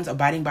only ones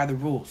abiding by the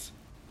rules.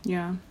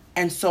 Yeah.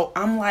 And so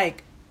I'm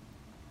like,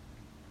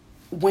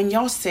 when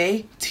y'all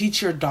say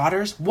teach your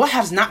daughters, what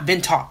has not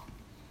been taught?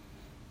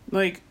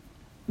 Like,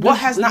 what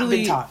has not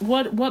been taught?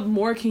 What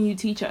more can you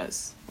teach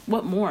us?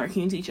 What more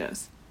can you teach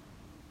us?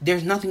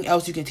 There's nothing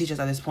else you can teach us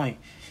at this point.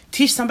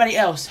 Teach somebody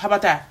else. How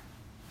about that?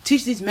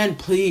 Teach these men,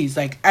 please.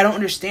 Like, I don't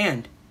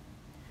understand.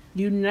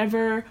 You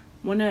never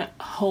want to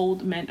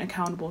hold men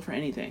accountable for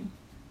anything.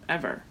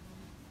 Ever.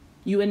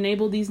 You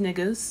enable these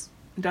niggas.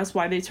 That's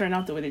why they turn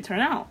out the way they turn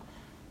out.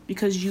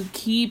 Because you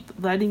keep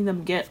letting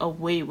them get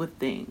away with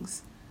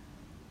things.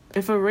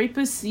 If a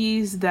rapist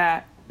sees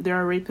that there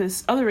are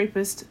rapists, other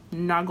rapists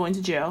not going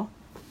to jail,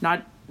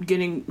 not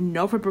getting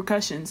no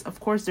repercussions, of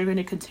course they're going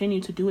to continue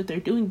to do what they're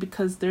doing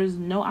because there's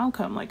no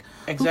outcome. Like,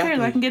 exactly. Who cares?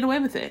 I can get away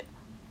with it.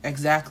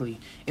 Exactly.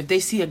 If they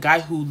see a guy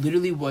who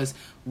literally was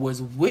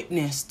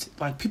witnessed,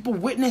 like, people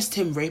witnessed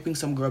him raping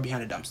some girl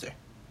behind a dumpster.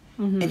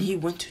 Mm-hmm. And he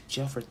went to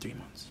jail for 3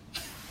 months.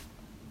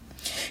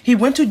 He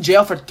went to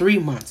jail for 3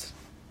 months.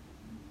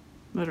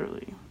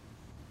 Literally.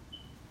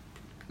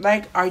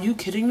 Like, are you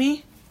kidding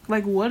me?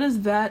 Like, what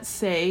does that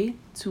say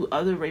to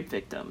other rape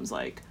victims?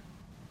 Like,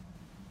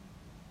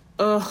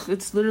 ugh,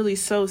 it's literally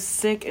so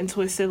sick and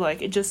twisted.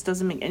 Like, it just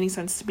doesn't make any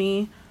sense to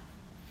me.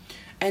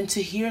 And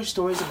to hear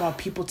stories about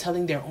people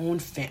telling their own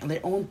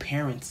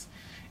parents,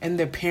 and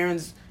their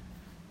parents,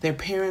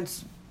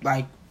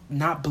 like,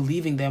 not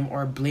believing them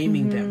or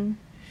blaming them.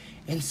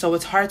 And so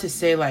it's hard to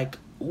say, like,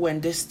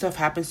 when this stuff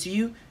happens to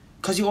you,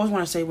 because you always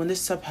want to say, when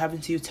this stuff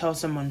happens to you, tell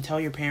someone, tell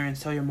your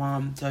parents, tell your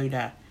mom, tell your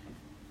dad.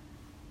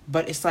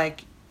 But it's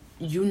like,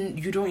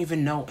 you don't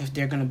even know if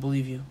they're going to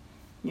believe you.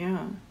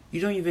 Yeah. You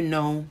don't even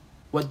know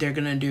what they're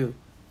going to do.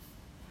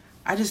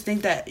 I just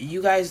think that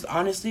you guys,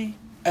 honestly,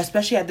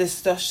 especially at this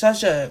stuff,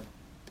 such a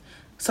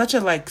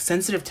like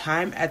sensitive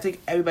time, I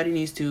think everybody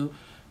needs to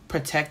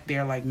protect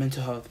their, like,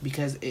 mental health,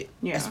 because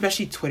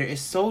especially Twitter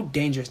is so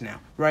dangerous now.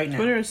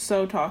 Twitter is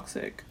so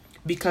toxic,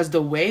 because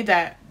the way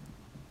that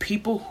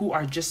people who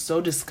are just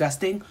so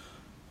disgusting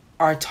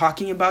are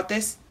talking about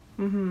this,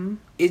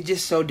 it's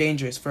just so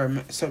dangerous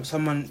for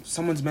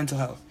someone's mental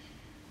health.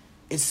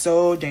 It's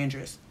so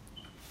dangerous.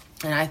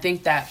 And I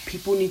think that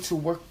people need to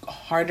work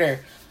harder.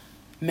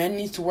 Men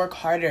need to work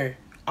harder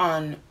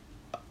on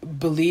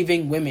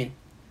believing women,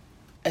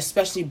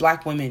 especially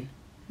black women,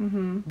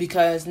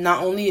 because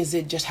not only is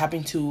it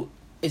happening to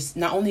us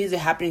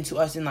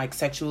in, like,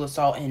 sexual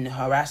assault and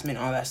harassment,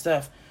 all that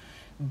stuff,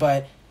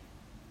 but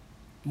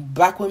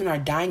black women are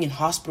dying in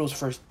hospitals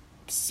for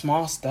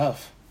small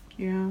stuff.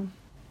 Yeah.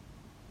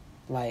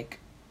 Like,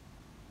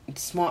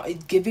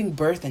 giving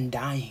birth and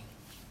dying,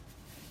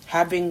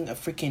 having a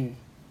freaking,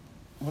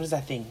 what is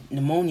that thing,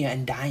 pneumonia,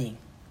 and dying.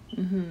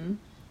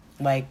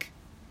 Like,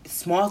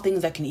 small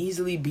things that can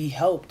easily be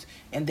helped,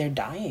 and they're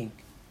dying.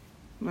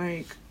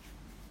 Like,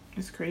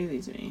 it's crazy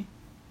to me.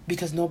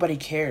 Because nobody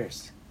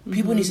cares.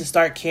 People need to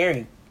start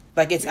caring.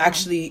 Like, it's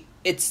actually,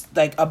 it's,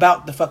 like,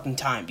 about the fucking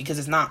time, because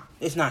it's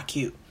not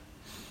cute.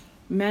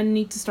 Men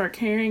need to start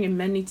caring, and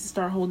men need to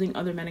start holding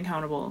other men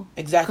accountable.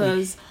 Exactly.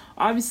 Because,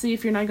 obviously,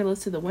 if you're not going to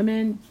listen to the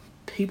women,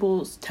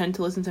 people tend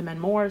to listen to men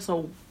more,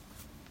 so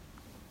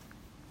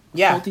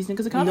hold these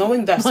niggas accountable.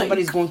 Knowing that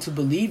somebody's going to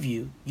believe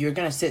you, you're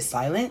going to sit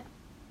silent?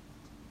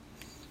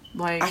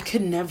 Like, I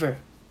could never.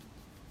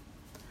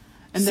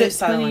 And there's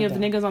plenty of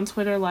niggas on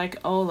Twitter like,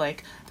 oh,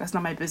 like, that's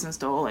not my business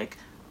though, like,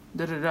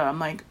 da-da-da. I'm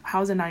like,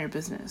 how is it not your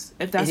business?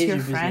 If that's your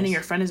friend and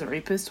your friend is a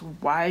rapist,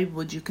 why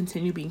would you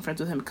continue being friends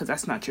with him? Because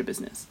that's not your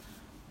business.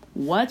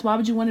 What? Why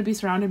would you want to be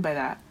surrounded by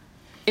that?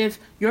 If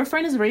your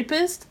friend is a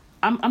rapist,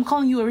 I'm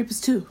calling you a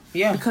rapist too.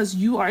 Yeah. Because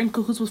you are in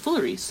cahoots with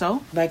foolery.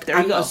 So, like,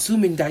 I'm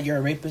assuming that you're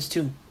a rapist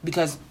too.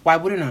 Because why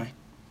wouldn't I?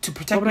 To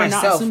protect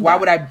myself, why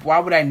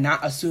would I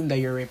not assume that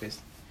you're a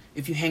rapist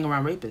if you hang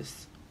around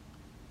rapists?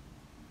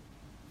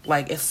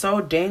 Like, it's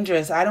so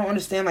dangerous. I don't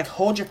understand. Like,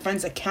 hold your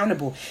friends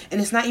accountable.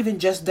 And it's not even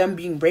just them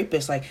being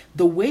rapists. Like,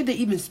 the way they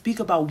even speak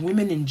about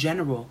women in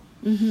general.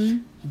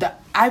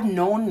 I've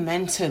known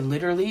men to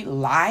literally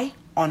lie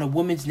on a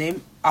woman's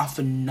name off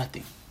of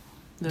nothing.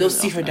 They'll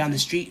see her down the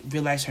street,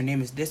 realize her name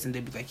is this, and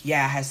they'll be like,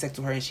 yeah, I had sex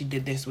with her, and she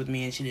did this with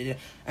me, and she did it.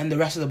 And the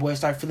rest of the boys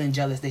start feeling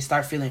jealous. They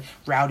start feeling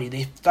rowdy.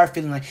 They start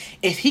feeling like,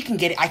 if he can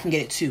get it, I can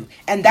get it too.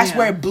 And that's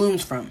where it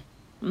blooms from.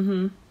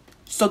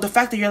 So the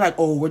fact that you're like,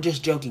 oh, we're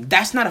just joking,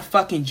 that's not a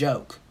fucking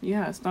joke.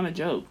 Yeah, it's not a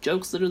joke.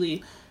 Jokes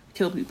literally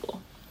kill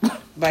people.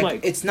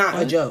 like, it's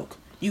not a joke.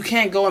 You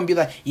can't go and be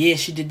like, yeah,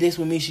 she did this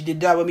with me, she did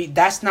that with me.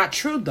 That's not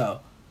true, though.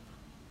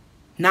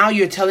 Now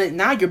you're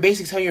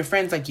basically telling your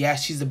friends, like, yeah,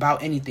 she's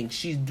about anything.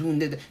 She's doing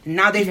this.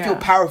 Now they feel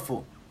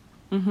powerful.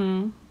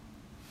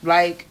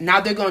 Like,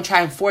 now they're going to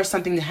try and force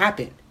something to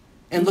happen.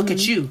 And look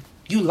at you.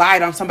 You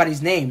lied on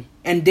somebody's name,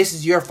 and this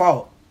is your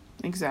fault.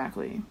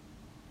 Exactly.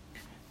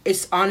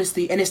 It's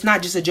honestly, and it's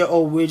not just a joke,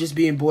 oh, we're just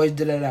being boys,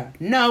 da-da-da.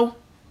 No.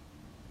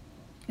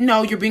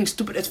 No, you're being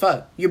stupid as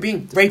fuck. You're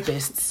being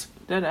rapists.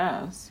 Dead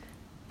ass.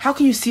 How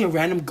can you see a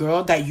random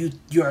girl that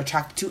you're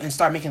attracted to and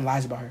start making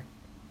lies about her?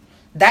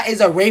 That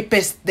is a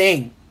rapist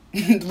thing.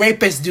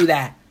 Rapists do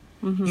that.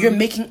 Mm-hmm. You're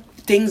making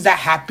things that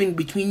happen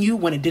between you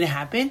when it didn't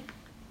happen.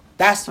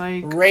 That's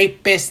like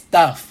rapist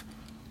stuff.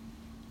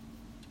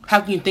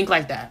 How can you think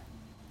like that?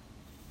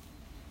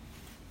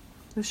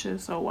 This shit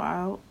is so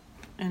wild.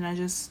 And I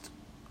just,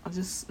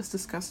 it's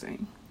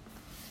disgusting.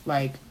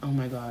 Like, oh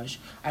my gosh.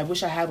 I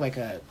wish I had like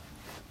a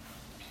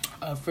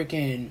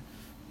freaking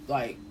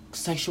like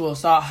sexual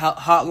assault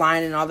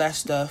hotline and all that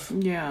stuff.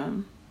 Yeah.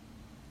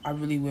 I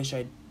really wish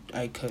I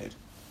could.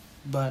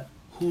 But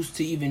who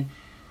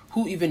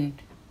even,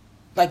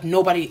 like,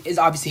 nobody is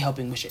obviously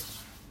helping with shit.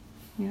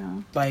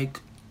 Yeah. Like,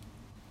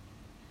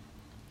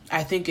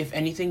 I think if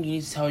anything, you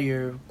need to tell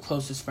your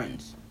closest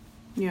friends.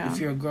 Yeah. If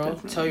you're a girl,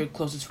 definitely. Tell your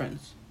closest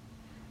friends.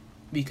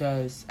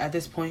 Because at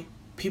this point,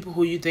 people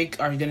who you think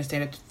are gonna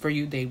stand up for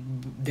you, they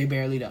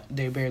barely do.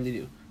 They barely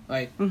do.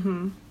 Like,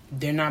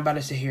 they're not about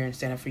to sit here and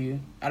stand up for you.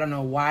 I don't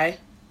know why.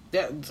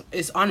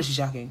 It's honestly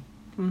shocking.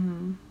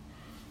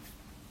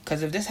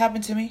 Because if this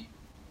happened to me,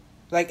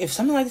 like, if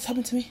something like this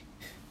happened to me,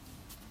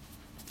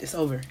 it's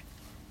over.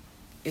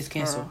 It's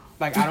canceled.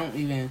 Like, I don't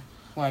even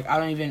want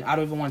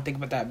to think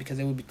about that because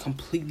it would be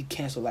completely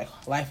canceled. Like,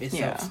 life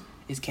itself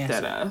is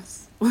canceled.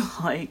 Deadass.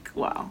 Like,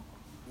 wow.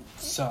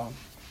 So,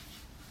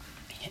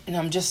 and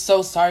I'm just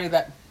so sorry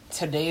that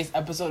today's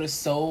episode is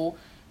so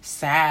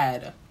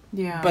sad.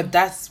 Yeah. But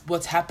that's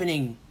what's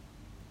happening.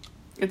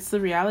 It's the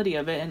reality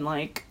of it, and,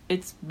 like,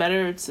 it's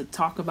better to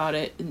talk about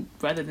it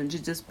rather than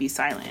just be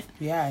silent.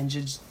 Yeah, and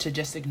to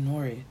just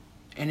ignore it.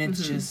 And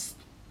it's just...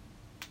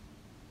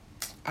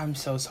 I'm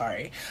so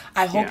sorry.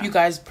 I hope you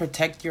guys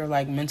protect your,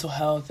 like, mental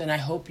health, and I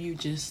hope you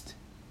just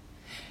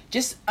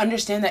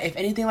understand that if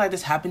anything like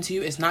this happened to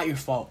you, it's not your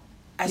fault.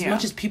 As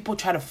much as people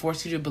try to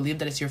force you to believe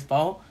that it's your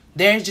fault,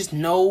 there's just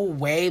no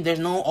way, there's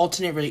no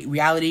alternate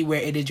reality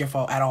where it is your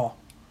fault at all.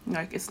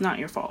 Like, it's not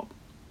your fault.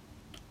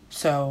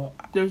 So...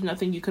 There's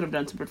nothing you could have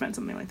done to prevent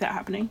something like that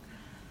happening.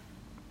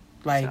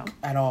 Like,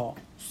 at all.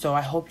 So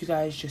I hope you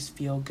guys just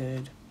feel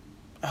good.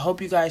 I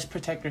hope you guys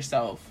protect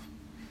yourself.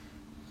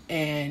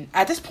 And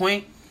at this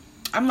point,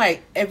 I'm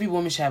like, every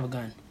woman should have a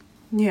gun.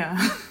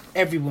 Yeah.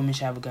 Every woman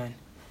should have a gun.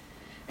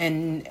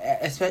 And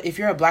especially if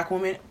you're a black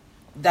woman,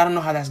 I don't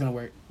know how that's going to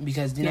work.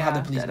 Because you know how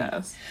the police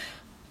do.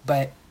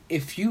 But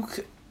if you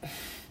could...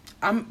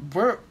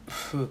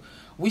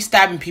 We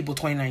stabbing people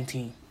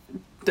 2019.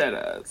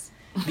 Deadass.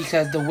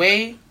 Because the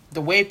way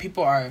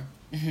people are...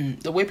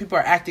 the way people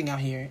are acting out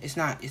here, it's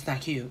not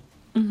cute.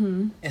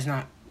 It's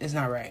not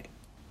right.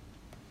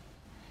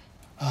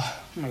 Oh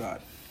my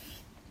god.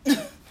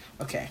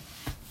 Okay.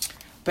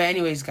 But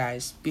anyways,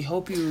 guys, we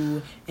hope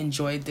you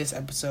enjoyed this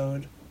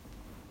episode.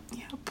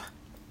 Yep.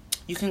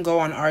 You can go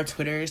on our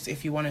Twitters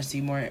if you want to see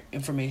more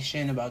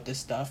information about this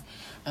stuff.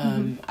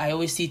 I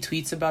always see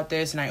tweets about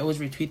this, and I always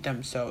retweet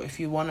them. So if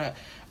you want to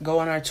go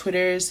on our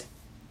Twitters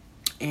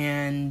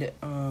and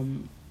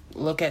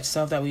look at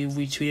stuff that we've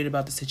retweeted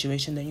about the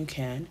situation, then you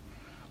can.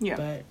 Yeah.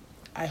 But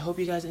I hope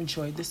you guys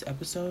enjoyed this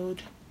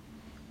episode.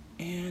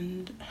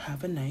 And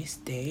have a nice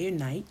day,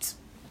 night,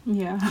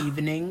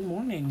 evening,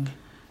 morning.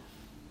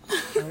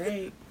 All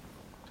right.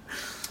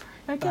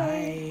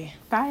 Okay.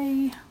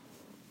 Bye. Bye.